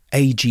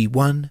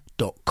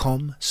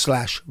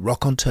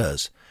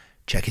drinkag1.com/raconteurs.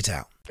 Check it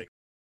out.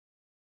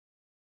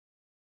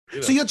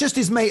 So you're just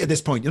his mate at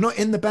this point. You're not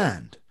in the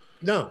band.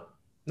 No,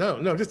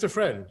 just a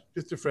friend.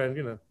 You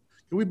know,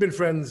 we've been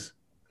friends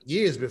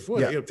years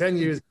before. Yeah. You know, 10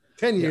 years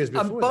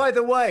before. And by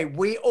the way,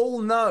 we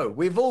all know,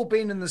 we've all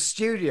been in the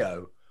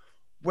studio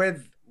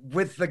with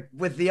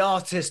the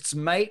artist's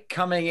mate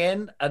coming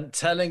in and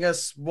telling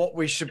us what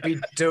we should be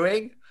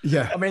doing.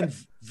 Yeah. I mean,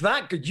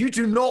 you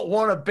do not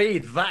want to be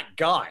that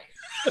guy.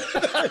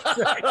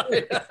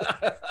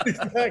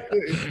 Exactly.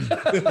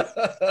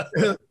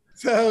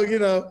 So, you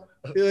know,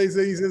 he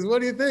says, "What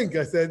do you think?"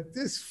 I said,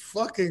 "This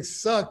fucking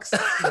sucks."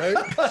 Right?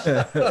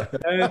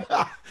 And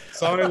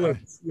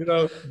silence, you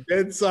know,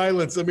 dead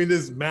silence. I mean,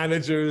 there's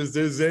managers,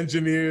 there's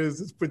engineers,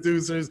 there's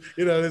producers,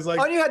 you know, there's like.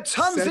 Oh, you had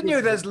tons, didn't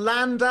you? There's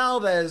Landau,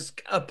 there's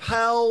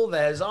Appel,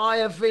 there's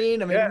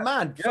Iovine. I mean,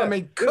 I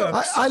mean,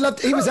 Cooks. I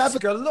loved. He was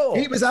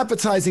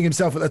advertising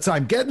himself at the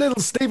time. Get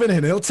little Stephen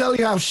in. He'll tell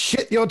you how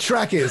shit your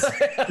track is.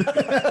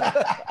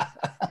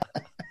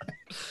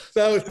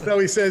 So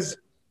he says,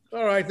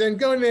 "All right, then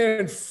go in there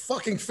and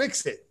fucking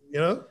fix it," you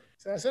know?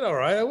 So I said, "All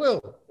right, I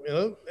will," you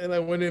know? And I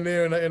went in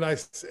there and I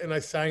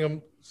sang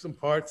them some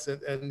parts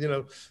and you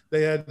know,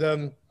 they had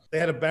a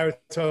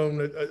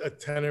baritone, a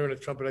tenor and a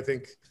trumpet, I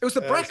think. It was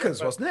the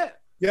Breckers, wasn't it?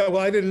 Yeah,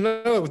 well, I didn't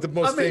know it was the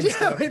most famous.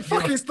 Yeah,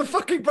 it's the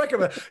fucking Brecker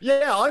brothers.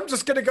 Yeah, I'm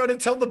just going to go in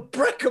and tell the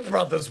Brecker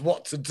brothers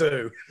what to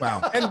do.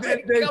 Wow. And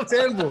Dave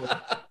Sanborn.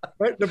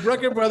 Right? The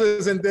Brecker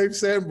brothers and Dave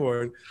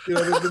Sanborn. You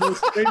know, the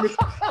most famous,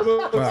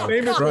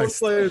 famous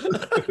players.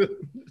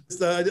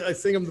 So I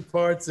sing them the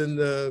parts and...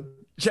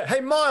 Yeah,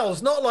 hey,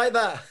 Miles, not like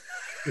that.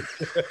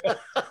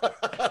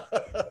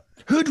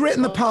 Who'd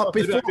written the part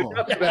before?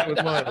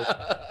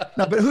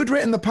 No, but who'd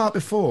written the part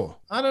before?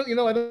 I don't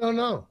know.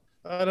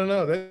 I don't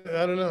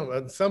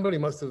know. Somebody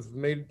must have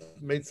made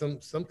some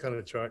kind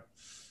of chart,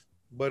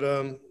 but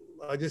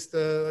we just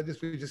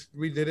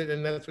redid it,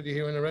 and that's what you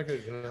hear in the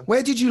record. You know?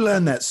 Where did you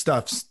learn that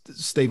stuff,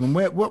 Stephen?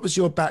 What was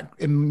your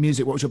in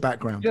music? What was your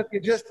background?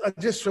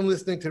 Just from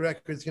listening to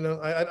records. You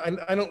know,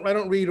 I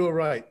don't read or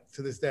write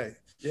to this day.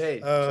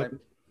 Yeah.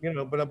 You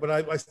know, but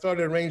I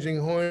started arranging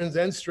horns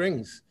and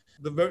strings.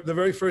 The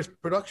very first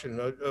production,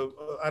 I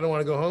Don't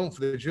Want to Go Home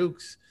for the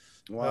Jukes.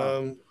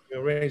 Wow.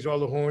 Arranged all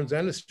the horns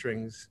and the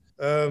strings.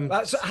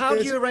 So how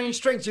do you arrange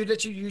strings? You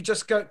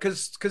just go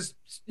because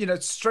you know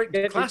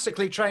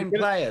classically trained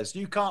players,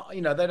 you can't,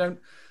 you know, they don't.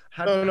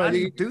 How do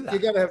you do that? You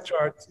got to have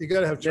charts.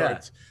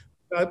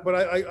 Yeah. But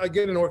I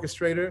get an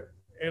orchestrator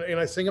and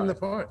I sing them the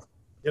part.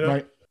 You know,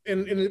 right.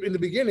 In the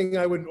beginning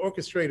I would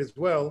orchestrate as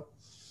well.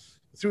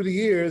 Through the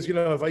years, you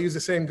know, if I use the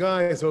same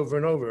guys over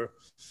and over,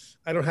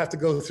 I don't have to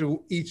go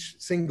through each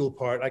single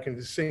part. I can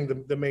just sing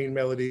the main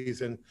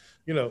melodies and,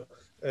 you know,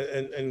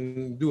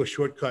 and do a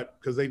shortcut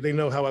because they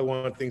know how I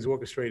want things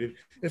orchestrated.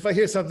 If I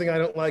hear something I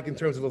don't like in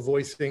terms of a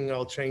voicing,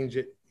 I'll change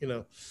it, you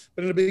know.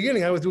 But in the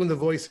beginning, I was doing the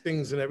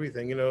voicings and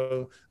everything, you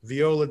know.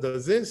 Viola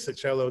does this, a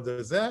cello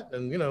does that,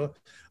 and, you know,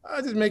 I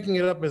was just making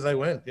it up as I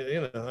went,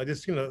 you know. I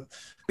just, you know.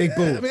 Big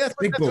bull. I mean, that's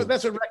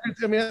what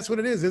records, I mean, that's what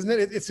it is, isn't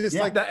it? It's just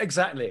like that.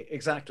 Exactly.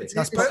 Because that's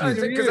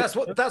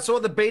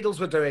what the Beatles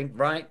were doing,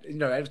 right? You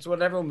know, it's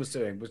what everyone was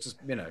doing, was just,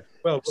 you know.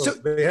 Well,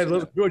 they had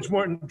George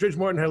Martin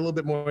had a little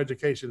bit more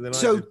education than I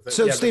did.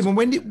 So Stephen,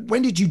 when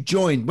did you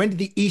join? When did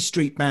the E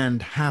Street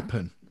Band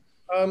happen?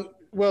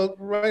 Well,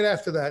 right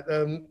after that,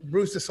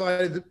 Bruce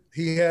decided that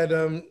he had,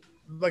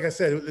 like I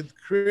said, the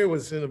career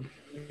was in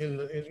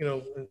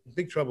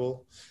big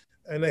trouble.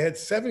 And they had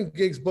 7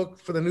 gigs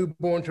booked for the new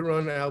Born to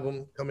Run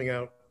album coming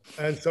out.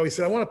 And so he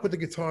said, I want to put the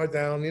guitar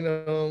down. You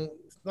know,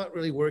 it's not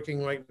really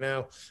working right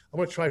now. I'm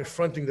going to try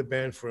fronting the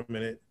band for a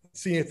minute,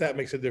 see if that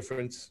makes a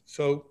difference.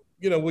 So,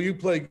 you know, will you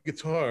play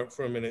guitar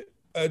for a minute?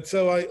 And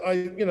so I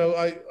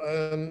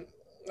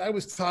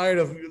was tired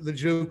of the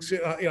Jukes, you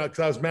know, because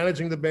I was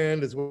managing the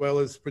band as well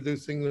as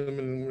producing them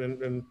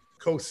and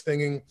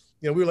co-singing.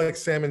 You know, we were like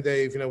Sam and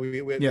Dave. You know, we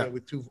had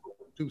with two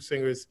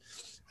singers.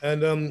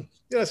 And, you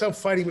know, so I'm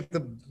fighting with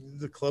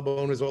the club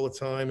owners all the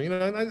time. You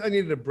know, I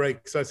needed a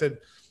break. So I said,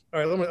 all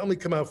right, let me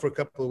come out for a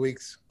couple of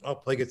weeks. I'll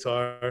play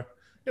guitar,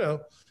 you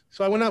know.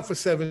 So I went out for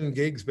 7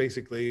 gigs,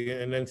 basically,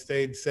 and then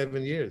stayed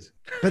 7 years.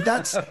 But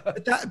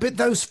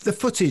the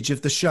footage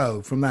of the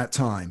show from that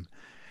time,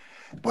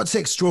 what's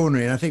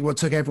extraordinary, and I think what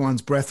took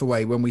everyone's breath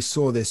away when we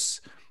saw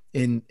this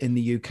in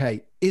the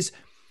UK is,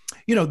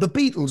 you know, the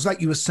Beatles,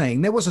 like you were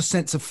saying, there was a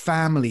sense of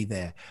family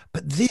there.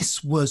 But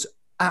this was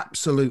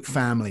absolute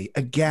family,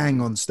 a gang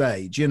on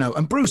stage, you know,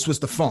 and Bruce was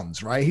the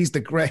Fonz, right? He's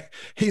the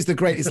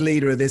greatest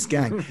leader of this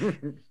gang.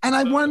 And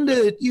I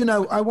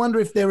wonder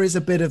if there is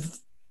a bit of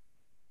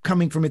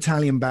coming from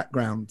Italian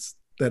backgrounds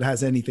that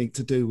has anything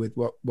to do with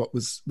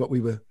what we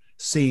were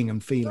seeing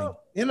and feeling.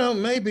 Well, you know,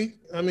 maybe.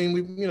 I mean,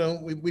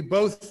 we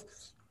both,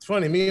 it's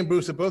funny, me and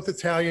Bruce are both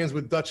Italians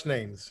with Dutch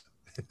names.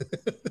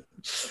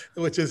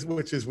 which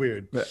is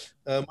weird.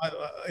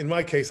 In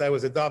my case, I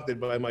was adopted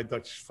by my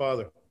Dutch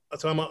father,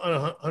 so I'm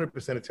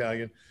 100%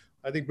 Italian.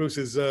 I think Bruce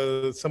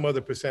is some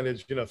other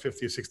percentage, 50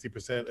 or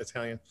 60%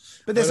 Italian.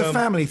 But there's a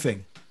family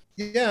thing.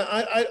 Yeah,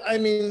 I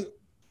mean,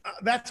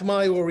 that's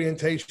my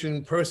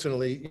orientation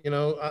personally.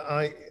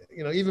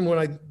 Even when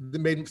I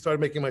started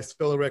making my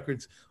solo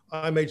records,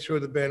 I made sure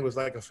the band was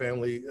like a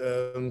family.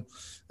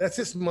 That's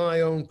just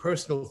my own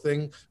personal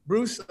thing.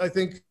 Bruce, I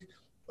think,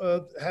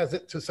 has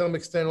it to some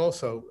extent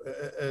also.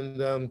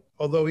 And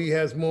although he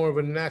has more of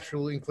a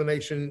natural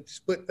inclination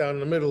split down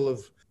the middle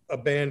of a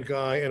band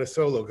guy and a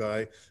solo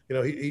guy,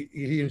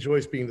 he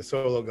enjoys being the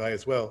solo guy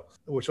as well,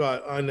 which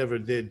I never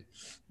did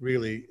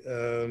really,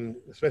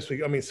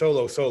 especially,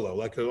 solo,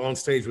 like on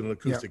stage with an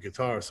acoustic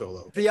guitar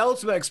solo. The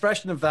ultimate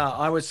expression of that,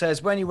 I would say,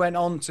 is when you went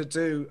on to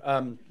do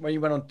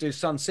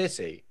Sun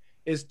City,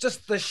 is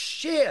just the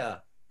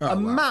sheer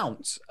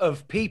amount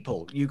of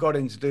people you got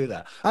in to do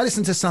that. I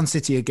listened to Sun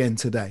City again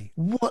today.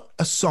 What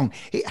a song.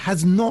 It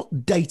has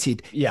not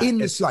dated in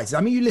the slightest.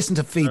 I mean, you listen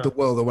to Feed the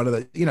World or one of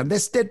the,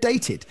 they're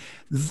dated.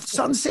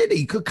 Sun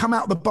City could come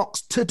out the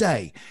box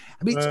today.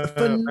 I mean, it's a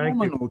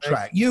phenomenal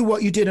track.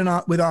 What you did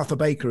with Arthur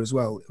Baker as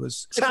well. It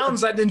was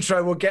Townsend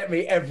intro will get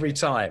me every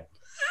time.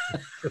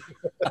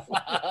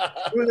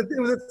 Was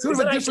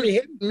that actually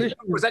him?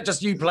 Was that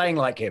just you playing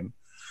like him?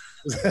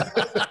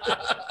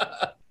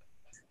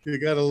 You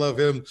gotta love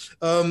him.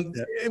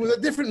 It was a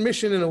different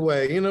mission in a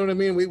way. You know what I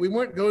mean? We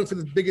weren't going for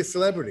the biggest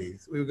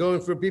celebrities. We were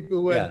going for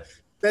people who had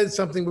said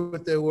something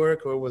with their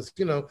work or was,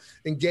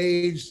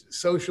 engaged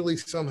socially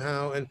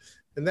somehow. And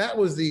that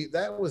was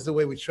the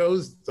way we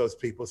chose those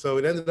people. So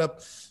it ended up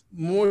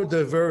more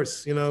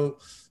diverse,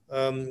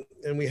 and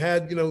we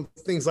had,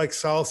 things like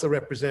salsa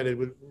represented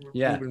with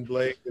Ruben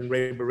Blake and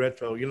Ray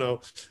Barretto,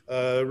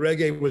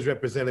 reggae was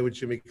represented with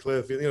Jimmy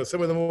Cliff,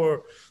 some of the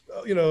more,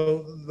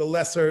 the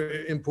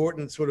lesser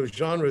important sort of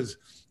genres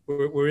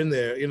were in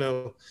there,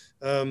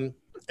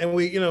 and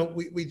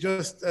we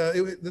just,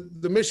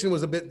 the mission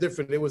was a bit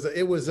different. It was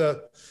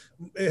a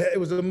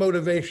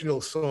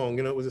motivational song,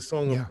 it was a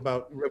song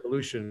about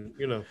revolution,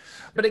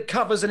 But it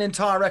covers an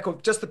entire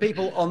record. Just the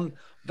people on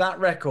that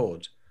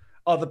record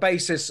are the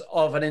basis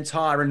of an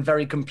entire and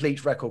very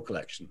complete record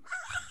collection.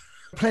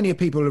 Plenty of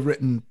people have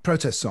written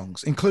protest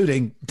songs,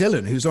 including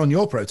Dylan, who's on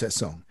your protest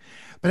song.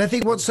 But I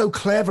think what's so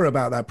clever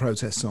about that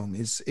protest song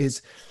is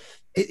it's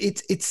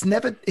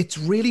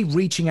really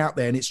reaching out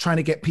there, and it's trying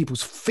to get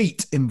people's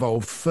feet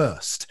involved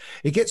first.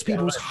 It gets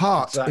people's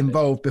heart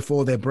involved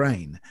before their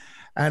brain.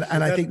 And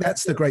I think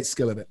that's the great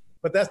skill of it.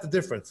 But that's the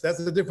difference.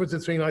 That's the difference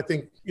between, I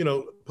think,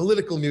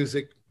 political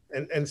music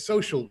and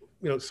social,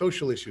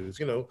 social issues,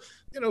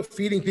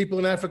 feeding people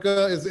in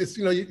Africa is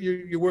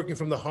you're working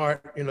from the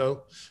heart, and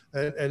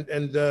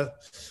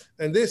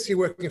this you're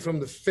working from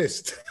the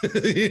fist.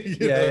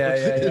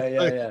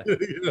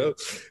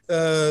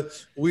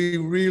 We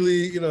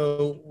really,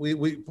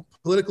 we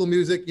political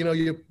music,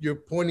 you're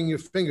pointing your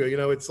finger,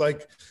 it's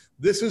like,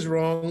 this is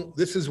wrong.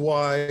 This is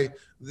why.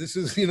 This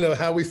is,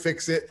 how we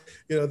fix it.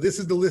 This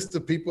is the list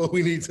of people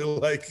we need to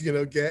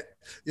get.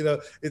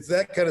 It's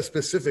that kind of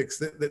specifics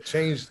that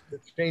changed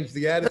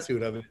the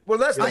attitude of it. Well,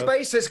 that's the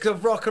basis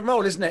of rock and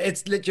roll, isn't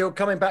it? You're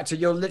coming back to,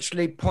 you're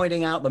literally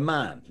pointing out the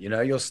man.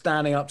 You're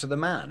standing up to the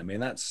man. I mean,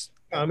 that's.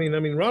 I mean,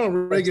 Ronald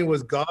Reagan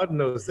was God in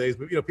those days,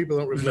 but people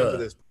don't remember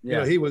this.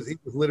 He was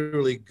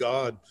literally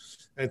God,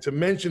 and to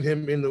mention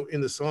him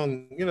in the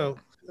song,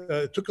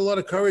 it took a lot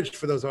of courage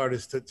for those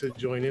artists to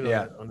join in on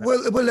that.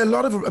 Well, a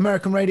lot of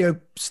American radio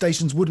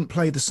stations wouldn't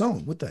play the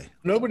song, would they?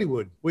 Nobody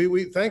would.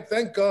 We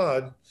thank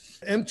God,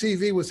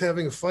 MTV was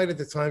having a fight at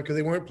the time because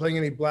they weren't playing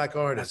any black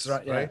artists.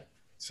 That's right.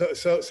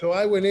 So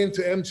I went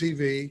into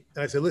MTV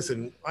and I said,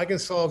 listen, I can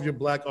solve your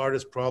black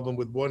artist problem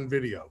with one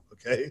video.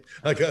 Okay,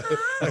 I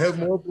have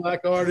more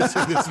black artists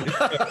in this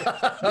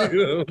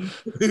video,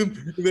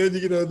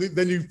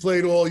 than you've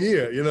played all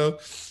year.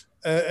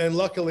 And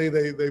luckily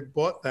they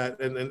bought that.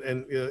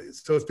 And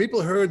so if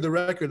people heard the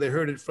record, they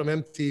heard it from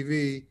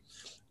MTV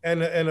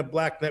and a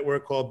black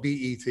network called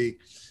BET.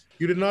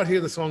 You did not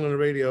hear the song on the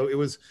radio. It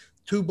was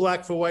too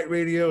black for white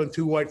radio and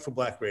too white for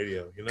black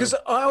radio. Because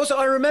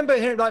I remember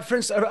hearing, like, for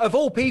instance, of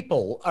all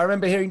people, I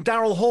remember hearing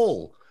Daryl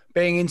Hall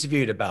being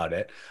interviewed about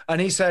it.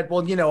 And he said,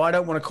 well, I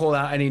don't want to call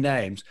out any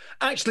names.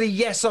 Actually,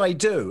 yes, I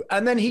do.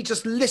 And then he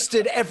just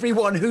listed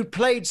everyone who'd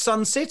played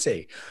Sun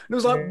City. And it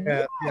was like,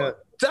 wow.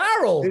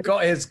 Daryl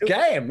got his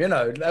game,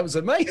 that was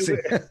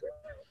amazing.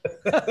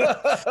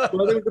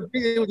 Well,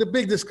 it was a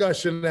big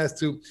discussion as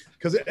to,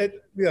 because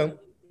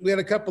we had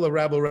a couple of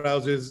rabble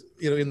rousers,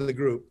 in the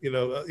group.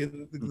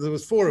 There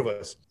was four of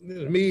us.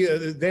 Me,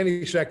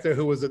 Danny Schechter,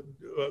 who was a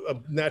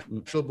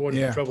natural born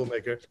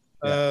troublemaker.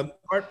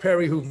 Art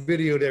Perry, who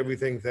videoed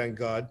everything, thank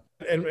God,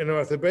 and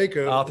Arthur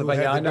Baker.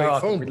 I know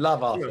Arthur. We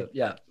love Arthur.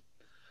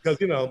 Because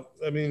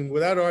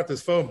without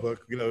Arthur's phone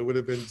book, it would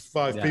have been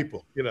five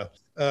people.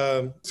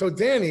 So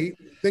Danny,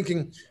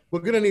 thinking we're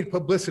going to need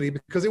publicity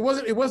because it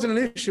wasn't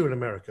an issue in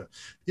America.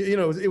 You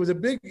know, it was a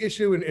big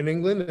issue in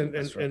England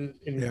and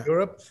in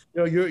Europe.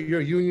 You know,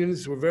 your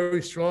unions were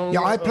very strong.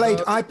 Yeah, I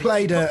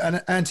played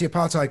an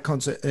anti-apartheid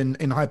concert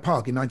in Hyde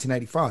Park in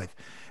 1985.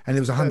 And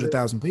there was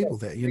 100,000 people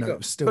there, you know, it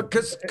was still...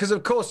 Because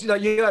of course, you know,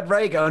 you had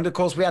Reagan, and of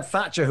course we had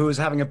Thatcher, who was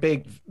having a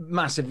big,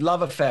 massive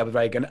love affair with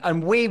Reagan,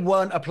 and we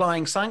weren't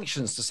applying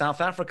sanctions to South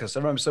Africa. So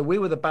remember, so we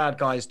were the bad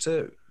guys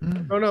too.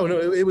 No,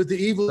 it was the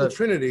evil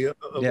trinity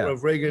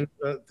of Reagan,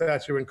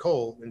 Thatcher, and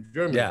Kohl in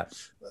Germany. Yeah.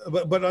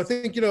 But I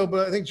think, you know,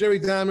 Jerry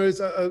Dammers,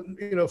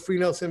 you know, Free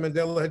Nelson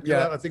Mandela had come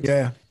out, I think.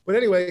 Yeah. But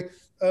anyway,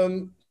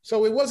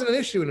 so it wasn't an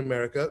issue in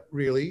America,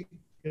 really.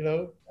 You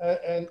know,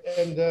 and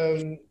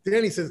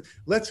Danny says,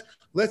 let's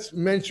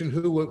mention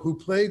who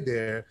played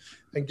there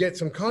and get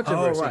some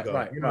controversy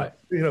going. Right.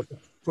 You know,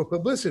 for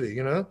publicity.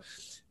 You know,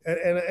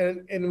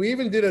 and we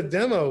even did a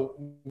demo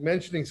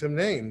mentioning some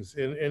names.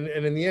 And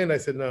in the end, I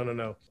said,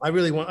 no. I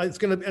really want. It's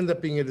going to end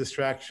up being a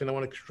distraction. I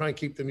want to try and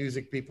keep the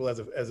music people as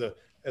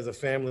a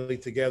family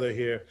together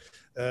here.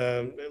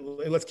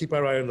 Let's keep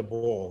our eye on the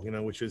ball. You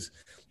know, which is,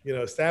 you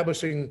know,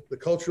 establishing the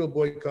cultural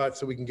boycott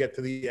so we can get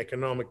to the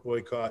economic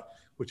boycott,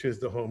 which is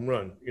the home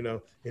run, you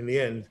know, in the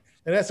end.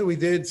 And that's what we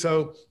did.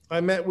 So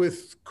I met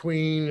with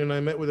Queen and I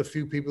met with a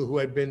few people who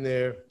had been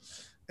there.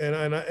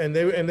 And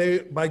they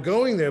by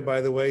going there,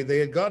 by the way, they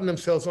had gotten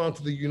themselves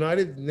onto the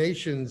United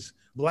Nations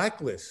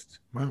blacklist,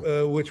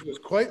 which was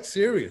quite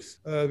serious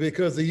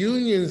because the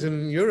unions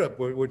in Europe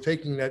were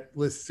taking that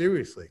list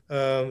seriously.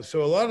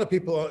 So a lot of the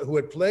people who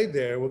had played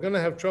there were going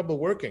to have trouble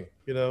working,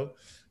 you know,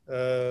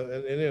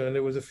 and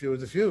there was a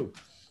few.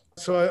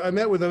 So I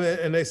met with them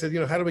and they said, you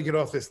know, how do we get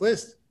off this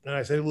list? And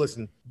I said,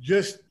 listen,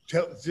 just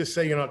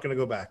say you're not going to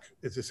go back.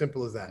 It's as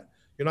simple as that.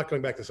 You're not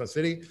going back to Sun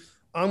City.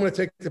 I'm going to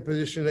take the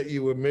position that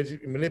you were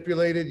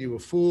manipulated, you were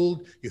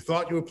fooled, you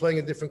thought you were playing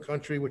a different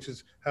country, which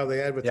is how they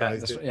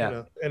advertised it. You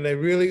know? And they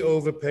really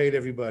overpaid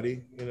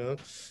everybody, you know.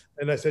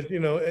 And I said, you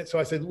know, so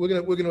I said, we're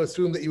going to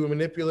assume that you were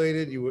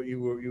manipulated, you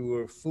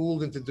were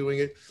fooled into doing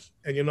it,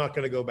 and you're not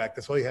going to go back.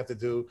 That's all you have to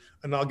do,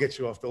 and I'll get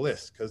you off the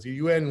list because the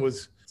UN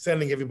was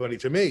sending everybody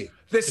to me.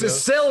 This is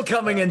still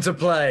coming into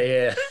play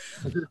here.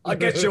 I'll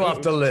get you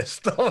off the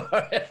list. So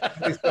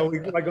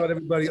I got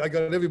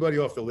everybody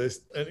off the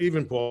list, and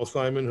even Paul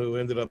Simon, who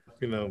ended up,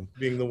 you know,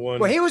 being the one.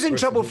 Well, he was in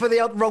trouble for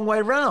the wrong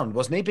way round,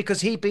 wasn't he?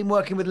 Because he'd been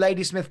working with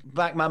Ladysmith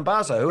Black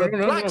Mambazo, who are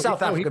black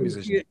South African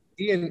musicians.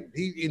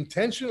 He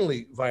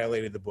intentionally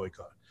violated the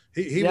boycott.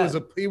 He was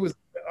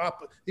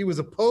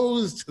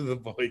opposed to the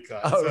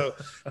boycott. So,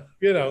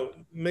 you know,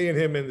 me and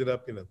him ended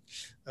up, you know,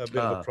 a bit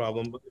of a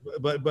problem.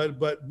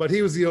 But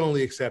he was the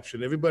only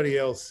exception. Everybody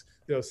else,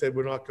 you know, said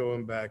we're not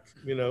going back.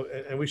 You know,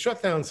 and we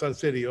shut down Sun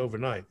City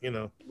overnight. You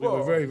know, we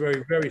were very,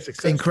 very, very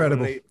successful.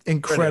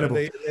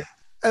 Incredible.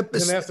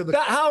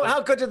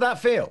 How good did that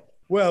feel?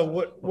 Well,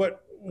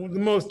 one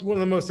of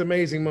the most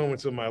amazing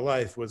moments of my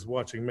life was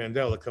watching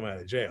Mandela come out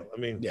of jail. I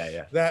mean,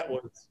 that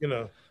was, you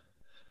know,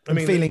 I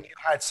mean, feeling you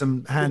had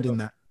some hand in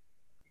that.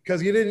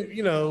 Because you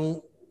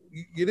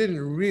didn't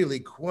really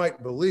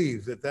quite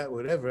believe that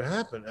would ever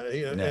happen.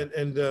 You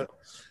know,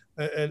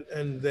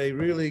 and they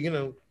really, you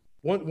know,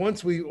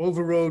 once we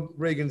overrode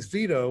Reagan's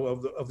veto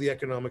of the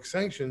economic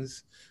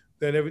sanctions,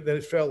 then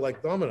it felt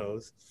like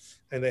dominoes,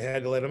 and they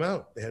had to let him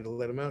out.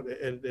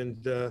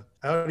 And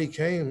out he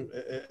came,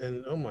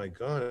 and oh my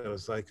God, it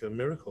was like a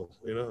miracle.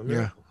 You know, a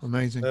miracle. Yeah,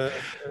 amazing.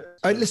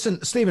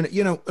 Listen, Stephen,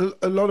 you know,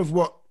 a lot of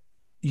what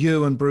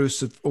you and Bruce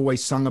have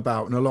always sung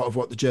about, and a lot of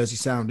what the Jersey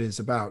Sound is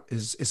about,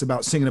 it's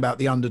about singing about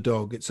the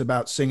underdog. It's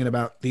about singing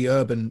about the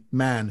urban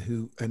man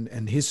who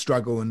and his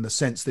struggle and the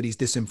sense that he's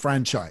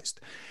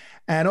disenfranchised.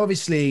 And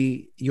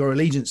obviously, your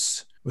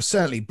allegiance was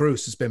certainly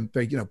Bruce has been,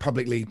 you know,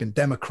 publicly been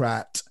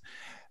Democrat.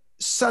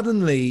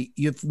 Suddenly,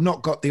 you've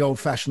not got the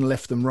old-fashioned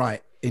left and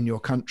right in your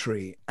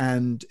country,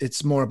 and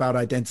it's more about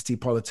identity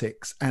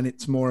politics, and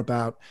it's more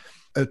about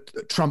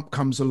Trump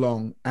comes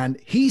along, and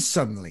he's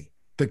suddenly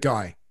the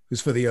guy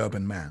who's for the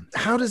urban man.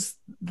 How does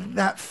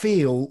that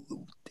feel?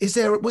 Was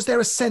there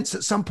a sense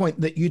at some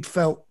point that you'd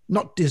felt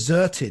not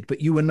deserted,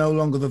 but you were no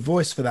longer the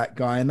voice for that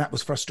guy, and that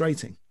was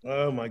frustrating?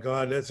 Oh my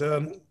God, it's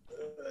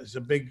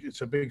a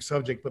big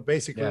subject. But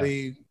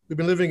basically, we've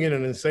been living in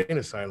an insane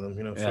asylum,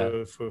 you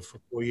know, for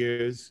 4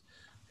 years,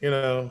 you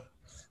know,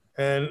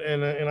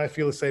 and I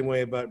feel the same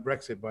way about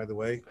Brexit, by the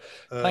way.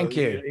 Thank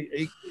you.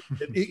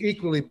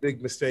 Equally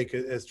big mistake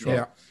as Trump.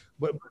 Yeah.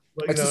 But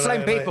it's the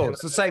same people.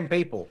 It's the same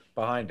people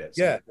behind it.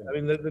 So, yeah, I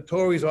mean the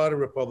Tories are the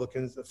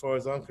Republicans, as far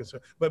as I'm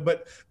concerned.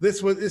 But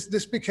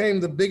this became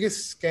the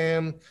biggest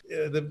scam,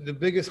 the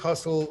biggest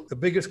hustle, the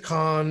biggest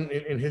con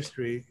in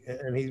history,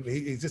 and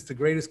he's just the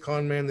greatest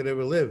con man that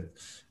ever lived.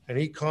 And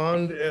he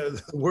conned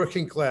the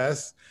working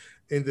class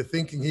into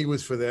thinking he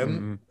was for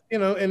them, you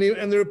know. And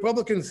the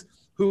Republicans,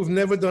 who've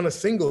never done a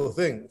single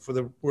thing for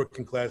the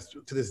working class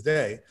to this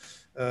day.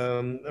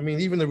 I mean,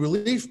 even the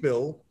relief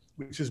bill,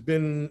 which has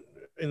been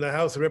in the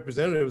House of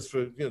Representatives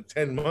for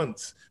 10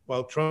 months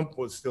while Trump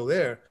was still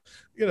there.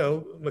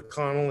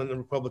 McConnell and the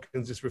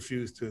Republicans just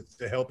refused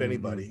to help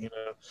anybody.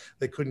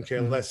 They couldn't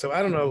care less. So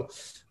I don't know.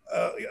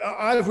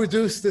 I've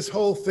reduced this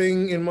whole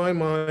thing in my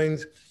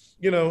mind,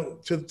 to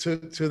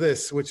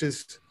this, which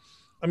is,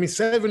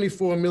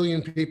 74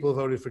 million people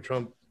voted for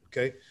Trump.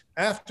 Okay,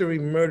 after he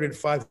murdered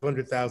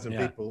 500,000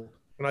 people,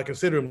 and I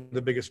consider him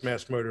the biggest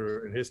mass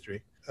murderer in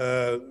history,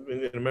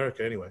 in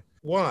America anyway.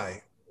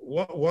 Why?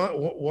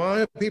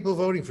 Why are people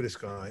voting for this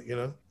guy?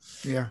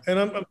 Yeah. And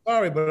I'm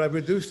sorry, but I've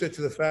reduced it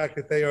to the fact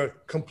that they are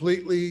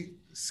completely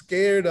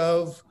scared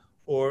of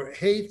or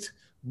hate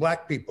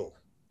Black people.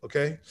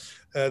 Okay,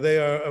 they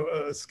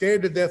are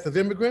scared to death of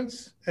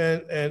immigrants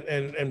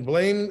and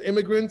blame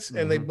immigrants,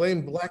 and they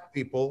blame Black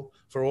people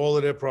for all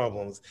of their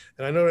problems.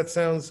 And I know that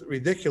sounds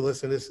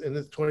ridiculous in this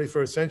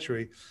 21st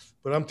century,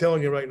 but I'm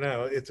telling you right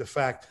now, it's a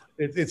fact.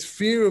 It's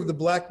fear of the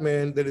Black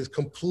man that is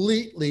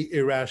completely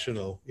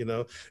irrational.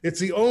 It's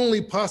the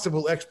only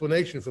possible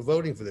explanation for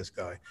voting for this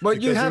guy. Well,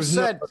 you have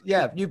said,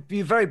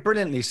 you very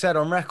brilliantly said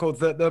on record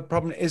that the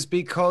problem is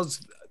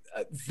because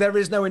there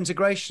is no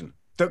integration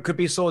that could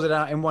be sorted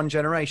out in one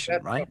generation,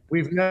 right?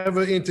 We've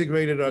never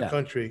integrated our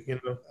country.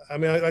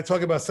 I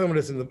talk about some of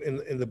this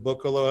in the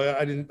book, although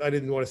I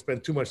didn't want to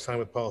spend too much time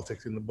with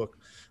politics in the book.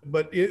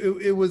 But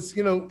it was,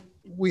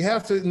 we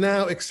have to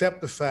now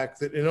accept the fact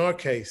that in our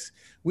case,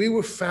 we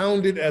were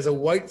founded as a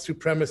white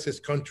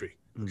supremacist country.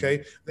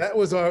 Okay, that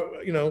was our,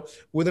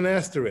 with an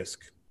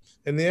asterisk,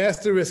 and the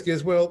asterisk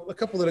is, well, a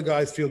couple of the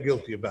guys feel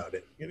guilty about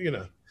it.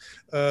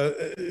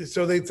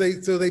 So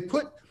they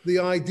put the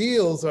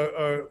ideals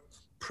are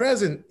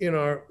present in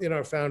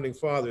our founding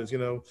fathers,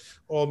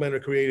 all men are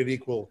created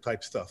equal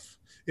type stuff.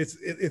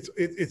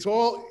 It's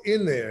all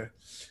in there,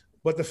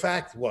 but the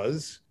fact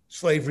was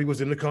slavery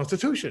was in the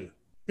Constitution.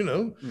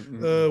 Women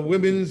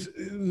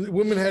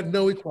had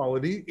no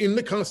equality in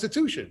the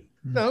Constitution.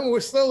 Now we're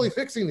slowly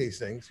fixing these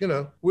things.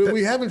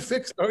 We haven't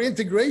fixed our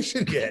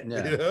integration yet.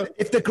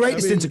 If the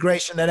greatest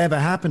integration that ever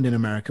happened in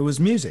America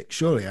was music,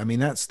 surely.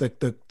 That's the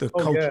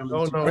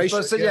cultural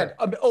integration.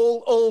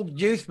 All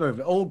youth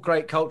movement, all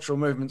great cultural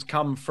movements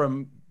come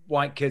from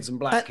white kids and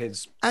Black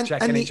kids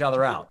checking each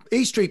other out.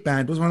 E Street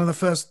Band was one of the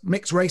first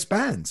mixed race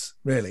bands,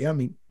 really. There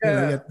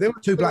were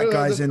two Black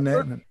guys in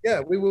there. Yeah,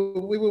 we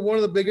were one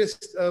of the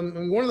biggest.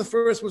 One of the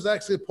first was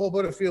actually the Paul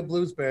Butterfield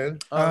Blues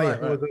Band.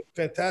 It was a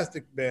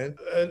fantastic band,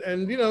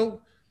 and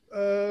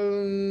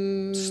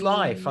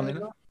Sly, funny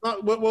enough.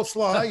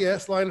 Sly,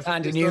 Sly and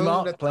Andy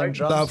Newmark playing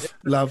drums.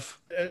 Love.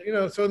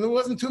 So there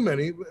wasn't too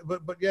many,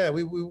 but yeah,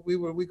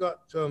 we got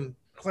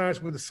Clarence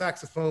with the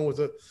saxophone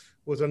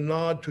was a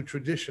nod to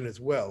tradition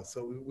as well.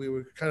 So we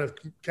were kind of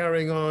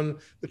carrying on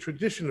the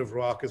tradition of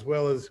rock as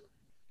well as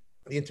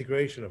the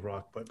integration of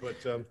rock. But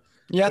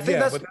I think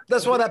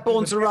that's why that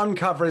Born to Run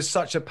cover is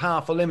such a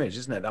powerful image,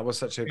 isn't it? That was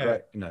such a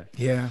great,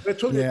 Yeah. It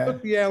took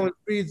the Alan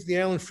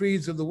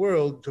Freeds of the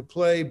world to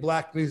play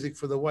Black music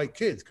for the white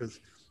kids, because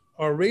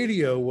our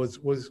radio was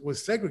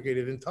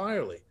segregated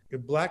entirely. If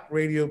Black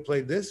radio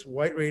played this,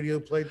 white radio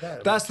played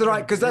that. That's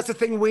because that's the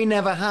thing we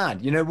never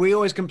had. We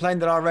always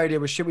complained that our radio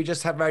was, should we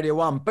just have Radio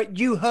 1? But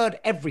you heard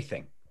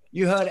everything.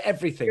 You heard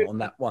everything on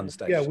that one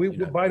station.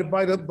 Yeah, by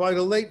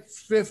the late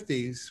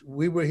 50s,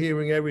 we were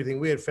hearing everything.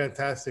 We had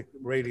fantastic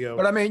radio.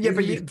 But then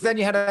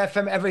you had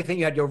FM, everything.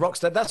 You had your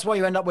Rockstar. That's why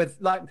you end up with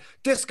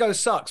Disco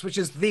Sucks, which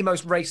is the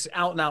most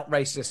out and out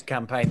racist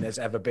campaign there's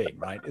ever been,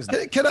 right? Isn't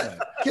it? Can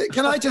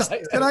I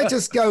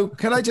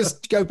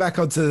just go back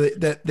onto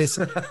this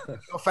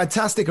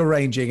fantastic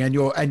arranging and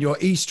your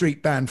E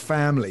Street Band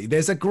family?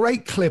 There's a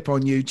great clip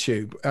on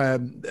YouTube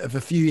of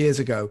a few years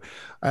ago.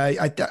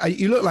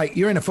 You look like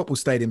you're in a football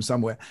stadium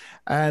somewhere,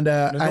 and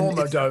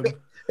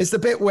it's the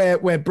bit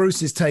where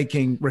Bruce is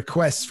taking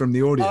requests from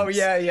the audience. Oh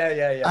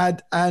yeah.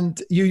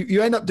 And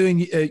you end up doing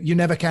 "You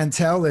Never Can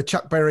Tell," the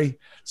Chuck Berry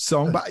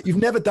song, but you've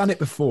never done it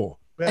before.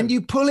 Yeah. And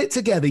you pull it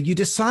together, you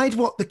decide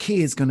what the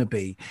key is going to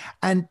be,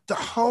 and the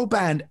whole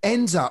band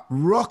ends up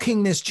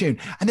rocking this tune.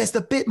 And there's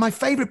my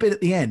favorite bit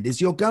at the end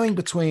is you're going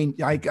between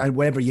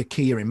wherever your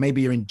key you're in,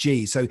 maybe you're in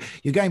G, so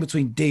you're going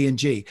between D and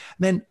G.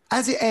 And then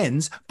as it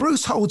ends,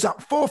 Bruce holds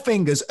up 4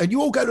 fingers and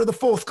you all go to the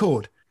 4th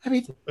chord.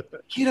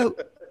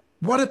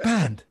 What a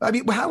band.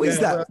 How is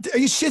that? Are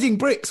you shitting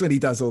bricks when he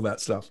does all that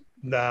stuff?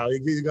 No,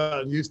 you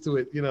got used to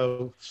it,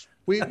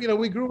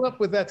 We grew up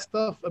with that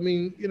stuff.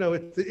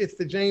 It's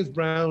the James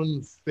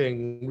Brown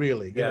thing,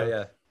 really.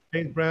 Yeah.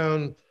 James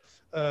Brown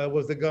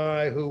was the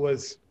guy who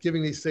was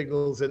giving these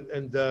signals,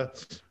 and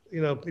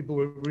people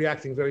were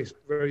reacting very,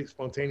 very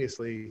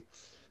spontaneously.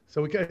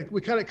 So we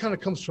kind of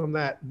comes from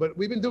that. But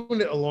we've been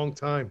doing it a long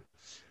time,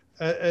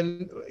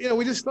 and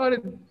we just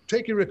started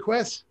taking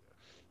requests,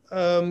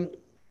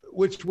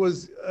 which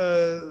was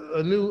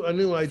a new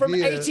idea. From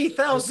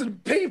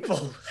 80,000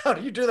 people. How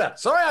do you do that?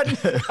 Sorry, I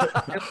didn't.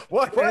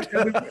 What?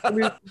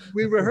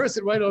 We rehearse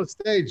it right on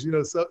stage,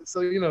 So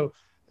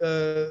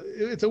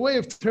it's a way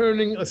of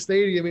turning a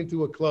stadium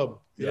into a club.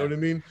 You know what I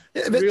mean?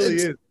 It really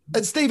is.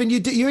 Stephen,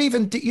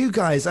 you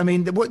guys, I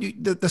mean,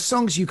 the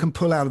songs you can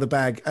pull out of the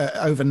bag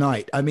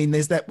overnight. I mean,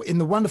 there's that in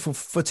the wonderful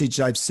footage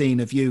I've seen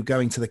of you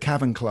going to the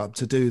Cavern Club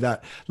to do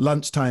that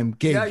lunchtime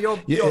gig. Yeah, your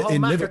whole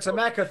Macca to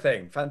Macca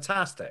thing,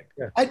 fantastic.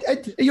 Yeah.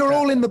 You're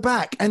all in the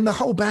back, and the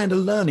whole band are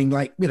learning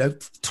 20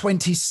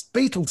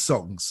 Beatles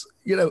songs,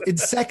 in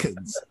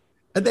seconds.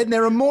 And then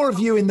there are more of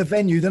you in the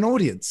venue than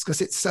audience because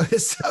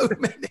there's so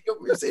many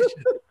musicians.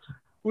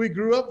 We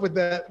grew up with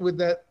that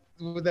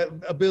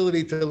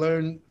ability to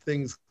learn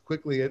things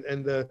quickly,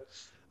 and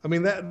I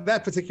mean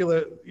that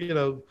particular,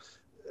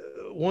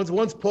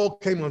 once Paul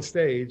came on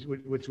stage,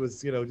 which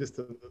was just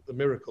a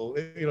miracle,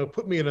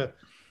 put me in a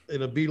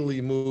Beatle-y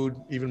mood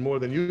even more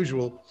than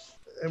usual,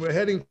 and we're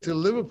heading to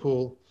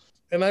Liverpool,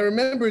 and I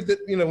remembered that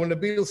when the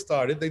Beatles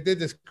started, they did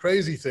this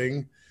crazy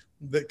thing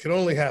that can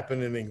only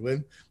happen in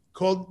England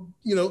called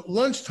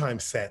lunchtime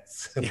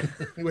sets.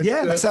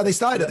 That's how they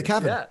started at the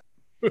Cavern. Yeah.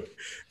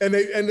 And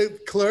the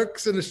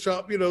clerks in the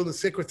shop, the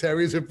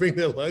secretaries would bring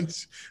their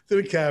lunch to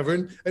the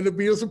Cavern, and the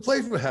Beatles would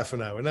play for half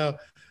an hour. Now,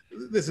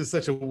 this is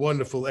such a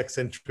wonderful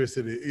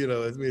eccentricity, I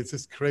mean, it's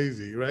just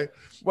crazy, right?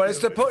 Well,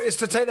 it's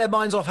to take their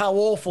minds off how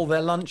awful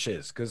their lunch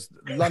is, because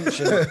lunch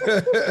in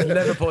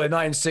Liverpool in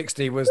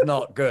 1960 was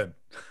not good.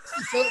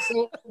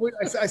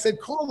 I said,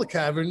 call the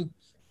Cavern.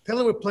 Tell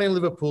them we're playing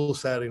Liverpool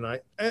Saturday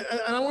night, and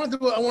I want to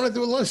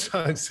do a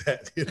lunchtime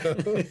set,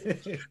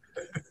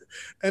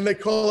 And they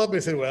call up and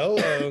they say, "Well,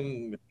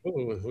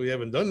 we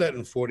haven't done that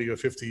in 40 or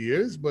 50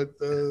 years, but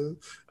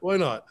why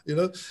not?"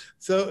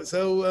 So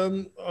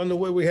on the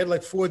way we had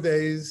like 4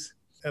 days,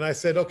 and I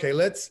said, "Okay,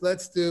 let's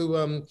do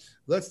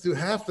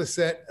half the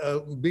set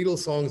Beatles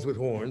songs with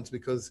horns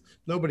because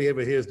nobody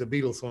ever hears the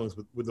Beatles songs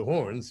with the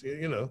horns,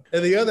 And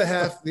the other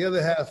half."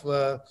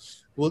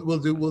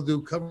 We'll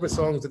do cover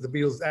songs that the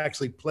Beatles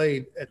actually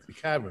played at the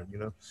Cavern,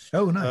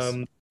 Oh,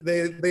 nice.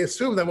 They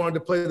assumed I wanted to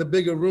play the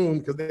bigger room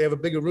because they have a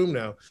bigger room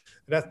now.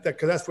 Because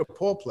that's where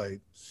Paul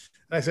played.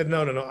 And I said,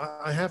 no.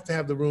 I have to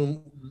have the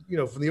room,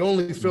 for the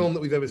only film that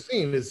we've ever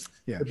seen is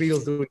the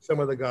Beatles doing Some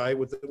Other Guy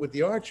with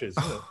the Arches.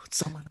 I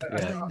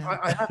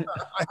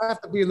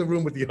have to be in the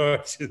room with the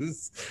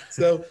Arches.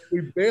 So we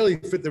barely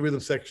fit the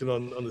rhythm section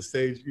on the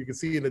stage. You can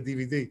see in the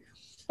DVD.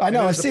 I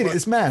know, I've seen it.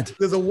 It's mad.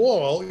 There's a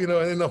wall, and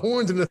the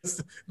horns and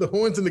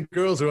the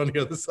girls are on the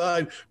other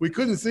side. We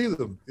couldn't see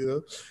them,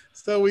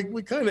 So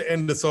we kind of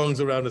end the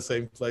songs around the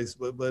same place,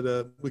 but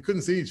we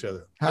couldn't see each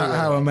other.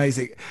 How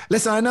amazing!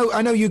 Listen, I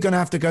know you're going to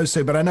have to go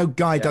soon, but I know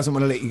Guy doesn't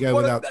want to let you go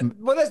without.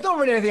 Well, there's not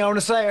really anything I want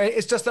to say.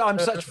 It's just that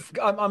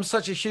I'm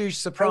such a huge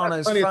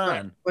Sopranos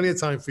fan. Plenty of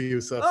time for you,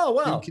 so. Oh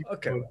wow.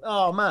 Okay. Going.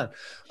 Oh man.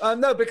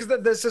 No, because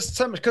there's just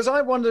so much. Because I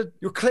wondered,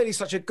 you're clearly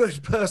such a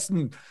good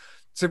person.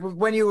 So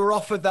when you were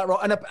offered that role,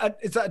 and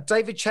is that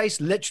David Chase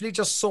literally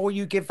just saw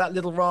you give that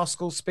Little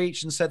Rascal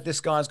speech and said,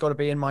 "This guy's got to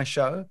be in my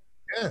show"?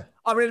 Yeah.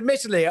 I mean,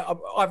 admittedly,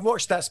 I've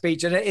watched that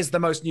speech, and it is the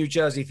most New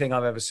Jersey thing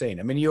I've ever seen.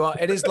 I mean,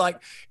 it is like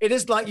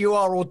you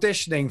are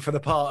auditioning for the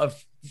part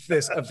of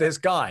this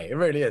guy. It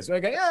really is.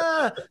 Okay,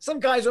 some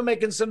guys were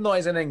making some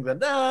noise in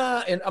England.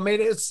 I mean,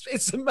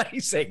 it's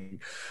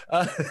amazing.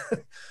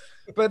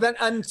 But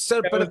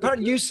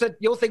apparently, you said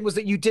your thing was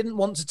that you didn't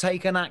want to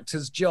take an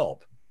actor's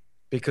job.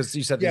 Because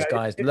you said these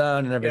guys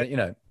learn and everything,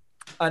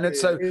 And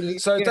so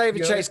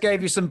David Chase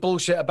gave you some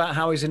bullshit about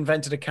how he's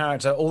invented a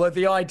character, although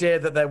the idea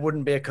that there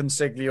wouldn't be a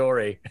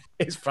consigliere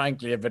is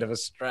frankly a bit of a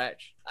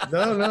stretch.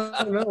 No.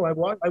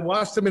 I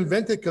watched him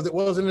invent it because it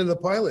wasn't in the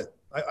pilot.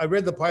 I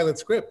read the pilot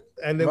script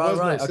and there was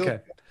no silver. Okay.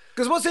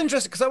 Because what's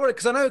interesting,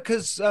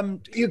 because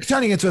you're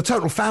turning into a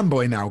total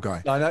fanboy now,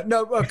 Guy. I know.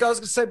 No, I was going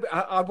to say,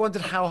 I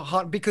wondered how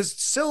hard, because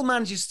Sil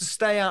manages to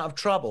stay out of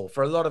trouble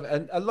for a lot of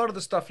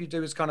the stuff you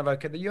do is kind of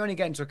okay. You only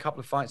get into a couple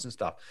of fights and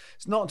stuff.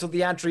 It's not until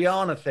the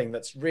Adriana thing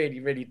that's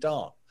really, really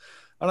dark.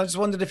 And I just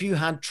wondered if you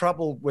had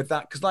trouble with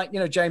that, because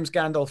James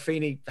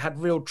Gandolfini had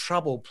real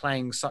trouble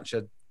playing such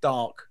a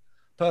dark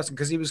person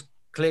because he was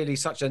clearly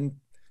such a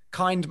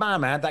kind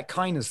man. Had that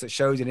kindness that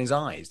showed in his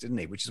eyes, didn't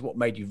he? Which is what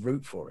made you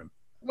root for him.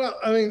 Well,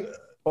 I mean,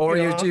 or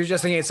you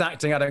just think it's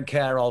acting? I don't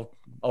care. I'll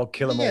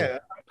kill them all. Yeah,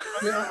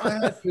 I mean, I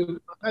had to.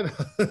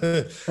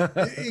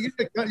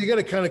 You got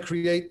to kind of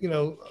create.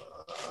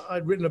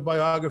 I'd written a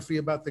biography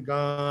about the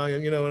guy,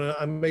 and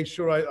I made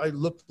sure I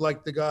looked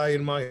like the guy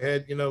in my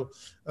head.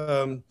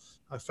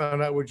 I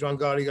found out where John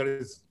Gotti got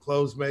his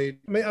clothes made.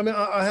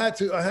 I had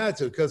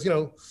to, because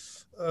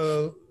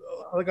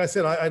like I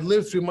said, I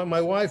lived through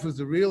my wife was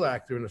the real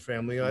actor in the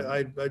family.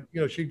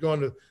 She'd gone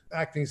to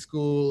acting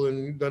school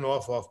and done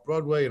off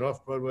Broadway,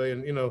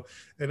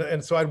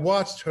 and so I'd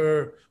watched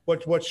her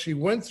what she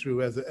went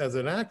through as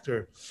an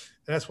actor.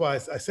 And that's why I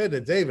said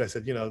to David, I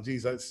said,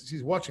 geez,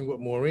 she's watching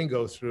what Maureen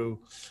goes through.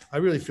 I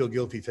really feel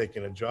guilty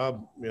taking a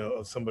job,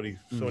 of somebody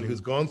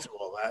who's gone through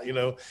all that,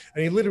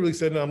 And he literally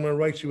said, no, I'm going to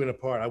write you in a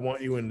part. I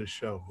want you in the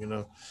show,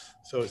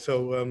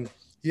 So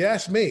he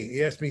asked me,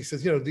 he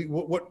says,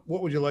 what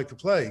would you like to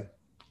play?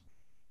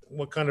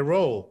 What kind of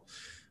role?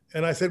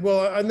 And I said,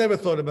 well, I never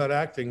thought about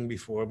acting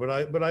before, but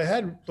I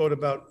had thought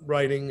about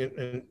writing,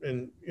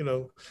 and you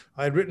know,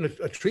 I had written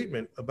a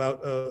treatment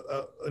about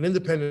an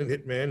independent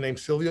hitman named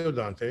Silvio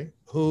Dante,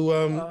 who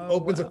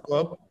opens a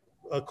club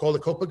called the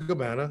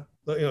Copacabana,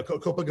 you know,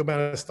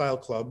 Copacabana style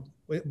club,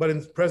 but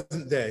in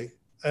present day.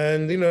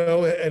 And, you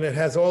know, and it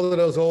has all of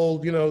those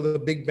old, you know, the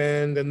big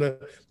band and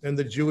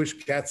the Jewish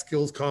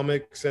Catskills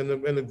comics and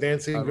the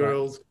dancing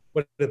girls.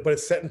 But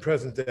it's set in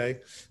present day.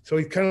 So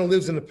he kind of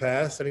lives in the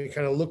past, and he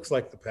kind of looks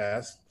like the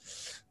past.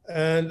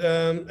 And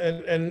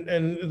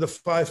the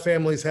five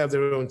families have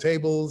their own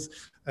tables,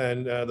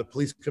 and the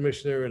police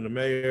commissioner and the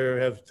mayor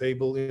have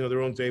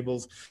their own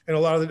tables. And a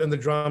lot of the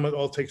drama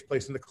all takes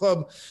place in the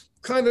club,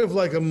 kind of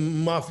like a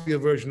mafia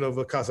version of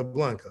a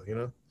Casablanca, you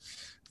know.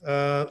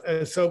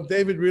 And so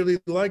David really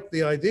liked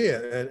the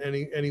idea,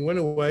 and he went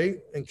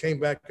away and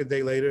came back a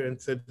day later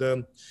and said,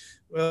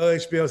 well,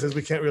 HBO says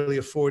we can't really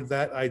afford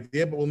that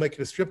idea, but we'll make it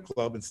a strip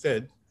club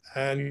instead.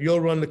 And you'll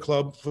run the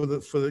club for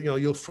the you know,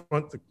 you'll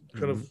front the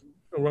kind of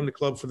run the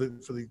club for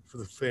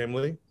the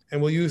family,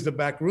 and we'll use the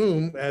back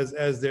room as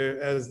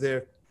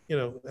their you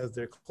know, as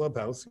their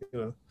clubhouse, you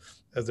know,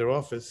 as their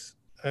office.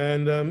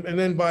 And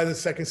then by the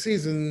second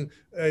season,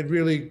 it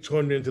really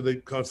turned into the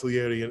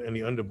consigliere and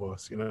the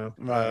underboss, you know.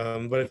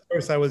 Right. But at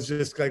first, I was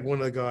just like one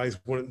of the guys,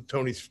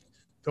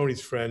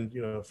 Tony's friend,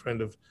 you know, friend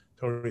of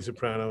Tony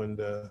Soprano, and.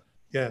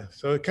 Yeah,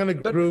 so it kind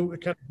of grew,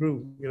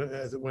 you know,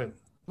 as it went.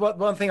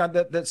 One thing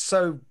that's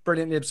so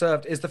brilliantly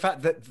observed is the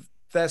fact that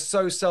they're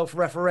so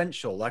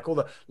self-referential.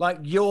 Like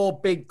your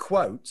big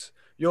quote,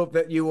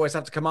 that you always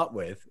have to come up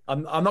with.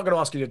 I'm not going to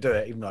ask you to do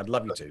it, even though I'd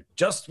love you to.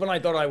 Just when I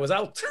thought I was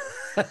out,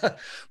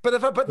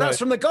 but that's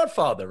from The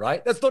Godfather,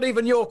 right? That's not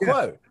even your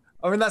quote.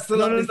 I mean, that's the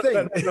lovely thing.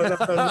 And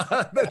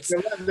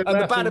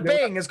the Bada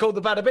Bing is called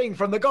the Bada Bing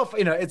from The Godfather.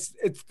 You know, it's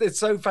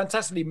so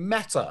fantastically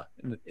meta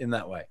in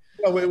that way.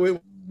 Well,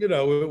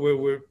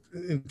 we're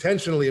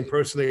intentionally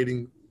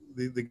impersonating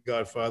the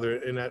Godfather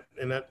in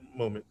that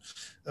moment.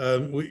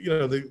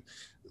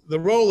 The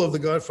role of the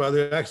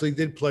Godfather actually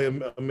did play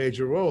a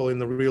major role in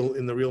the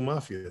real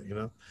mafia.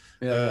 You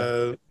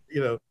know,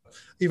 you know,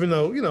 even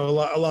though, you know,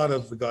 a lot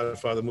of the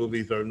Godfather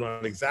movies are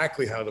not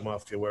exactly how the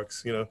mafia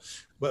works. You know,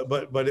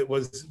 but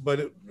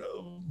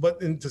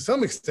to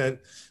some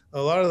extent,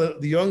 a lot of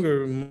the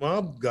younger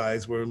mob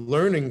guys were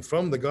learning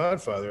from the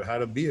Godfather how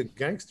to be a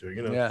gangster.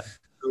 You know. Yeah.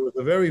 It was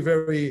a very,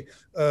 very,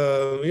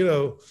 you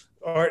know,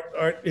 art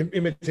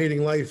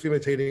imitating life,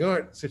 imitating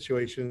art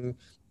situation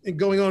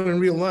going on in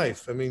real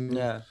life. I mean,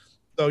 yeah.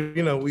 So,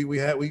 you know, we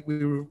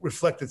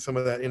reflected some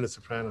of that in The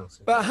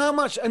Sopranos. But how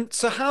much, and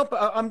so how,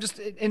 I'm just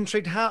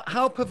intrigued,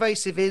 how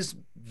pervasive is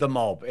the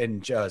mob in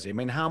Jersey? I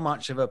mean, how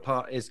much of a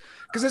part is,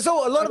 because it's a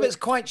lot of it's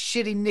quite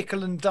shitty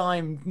nickel and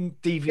dime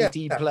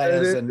DVD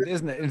players, and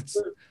isn't it? It's,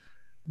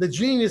 the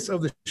genius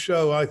of the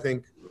show, I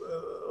think,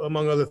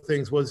 among other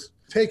things, was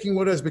taking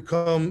what has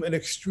become an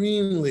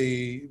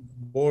extremely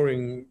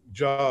boring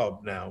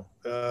job now.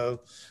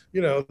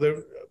 You know,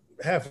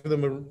 half of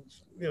them are,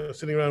 you know,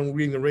 sitting around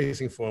reading the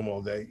racing form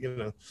all day, you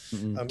know.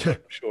 I'm not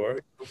sure,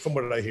 from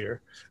what I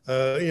hear,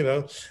 you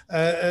know,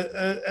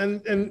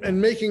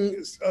 and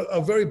making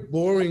a very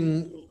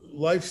boring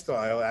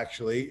lifestyle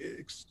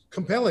actually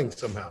compelling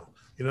somehow,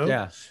 you know.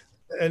 Yeah.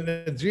 And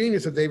the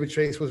genius of David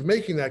Chase was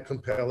making that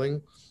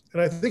compelling,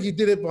 and I think he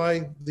did it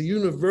by the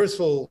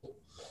universal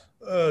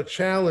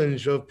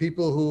challenge of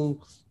people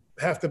who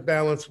have to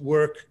balance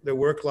their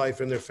work life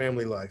and their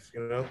family life,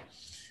 you know.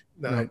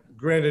 Now,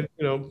 granted,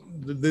 you know,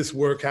 this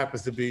work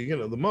happens to be, you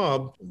know, the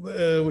mob,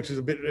 which is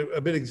a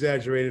bit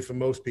exaggerated for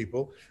most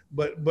people,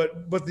 but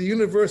the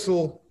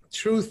universal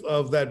truth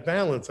of that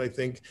balance, I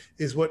think,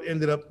 is what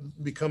ended up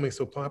becoming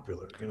so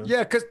popular. You know?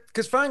 Yeah,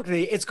 because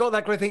frankly, it's got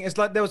that great thing. It's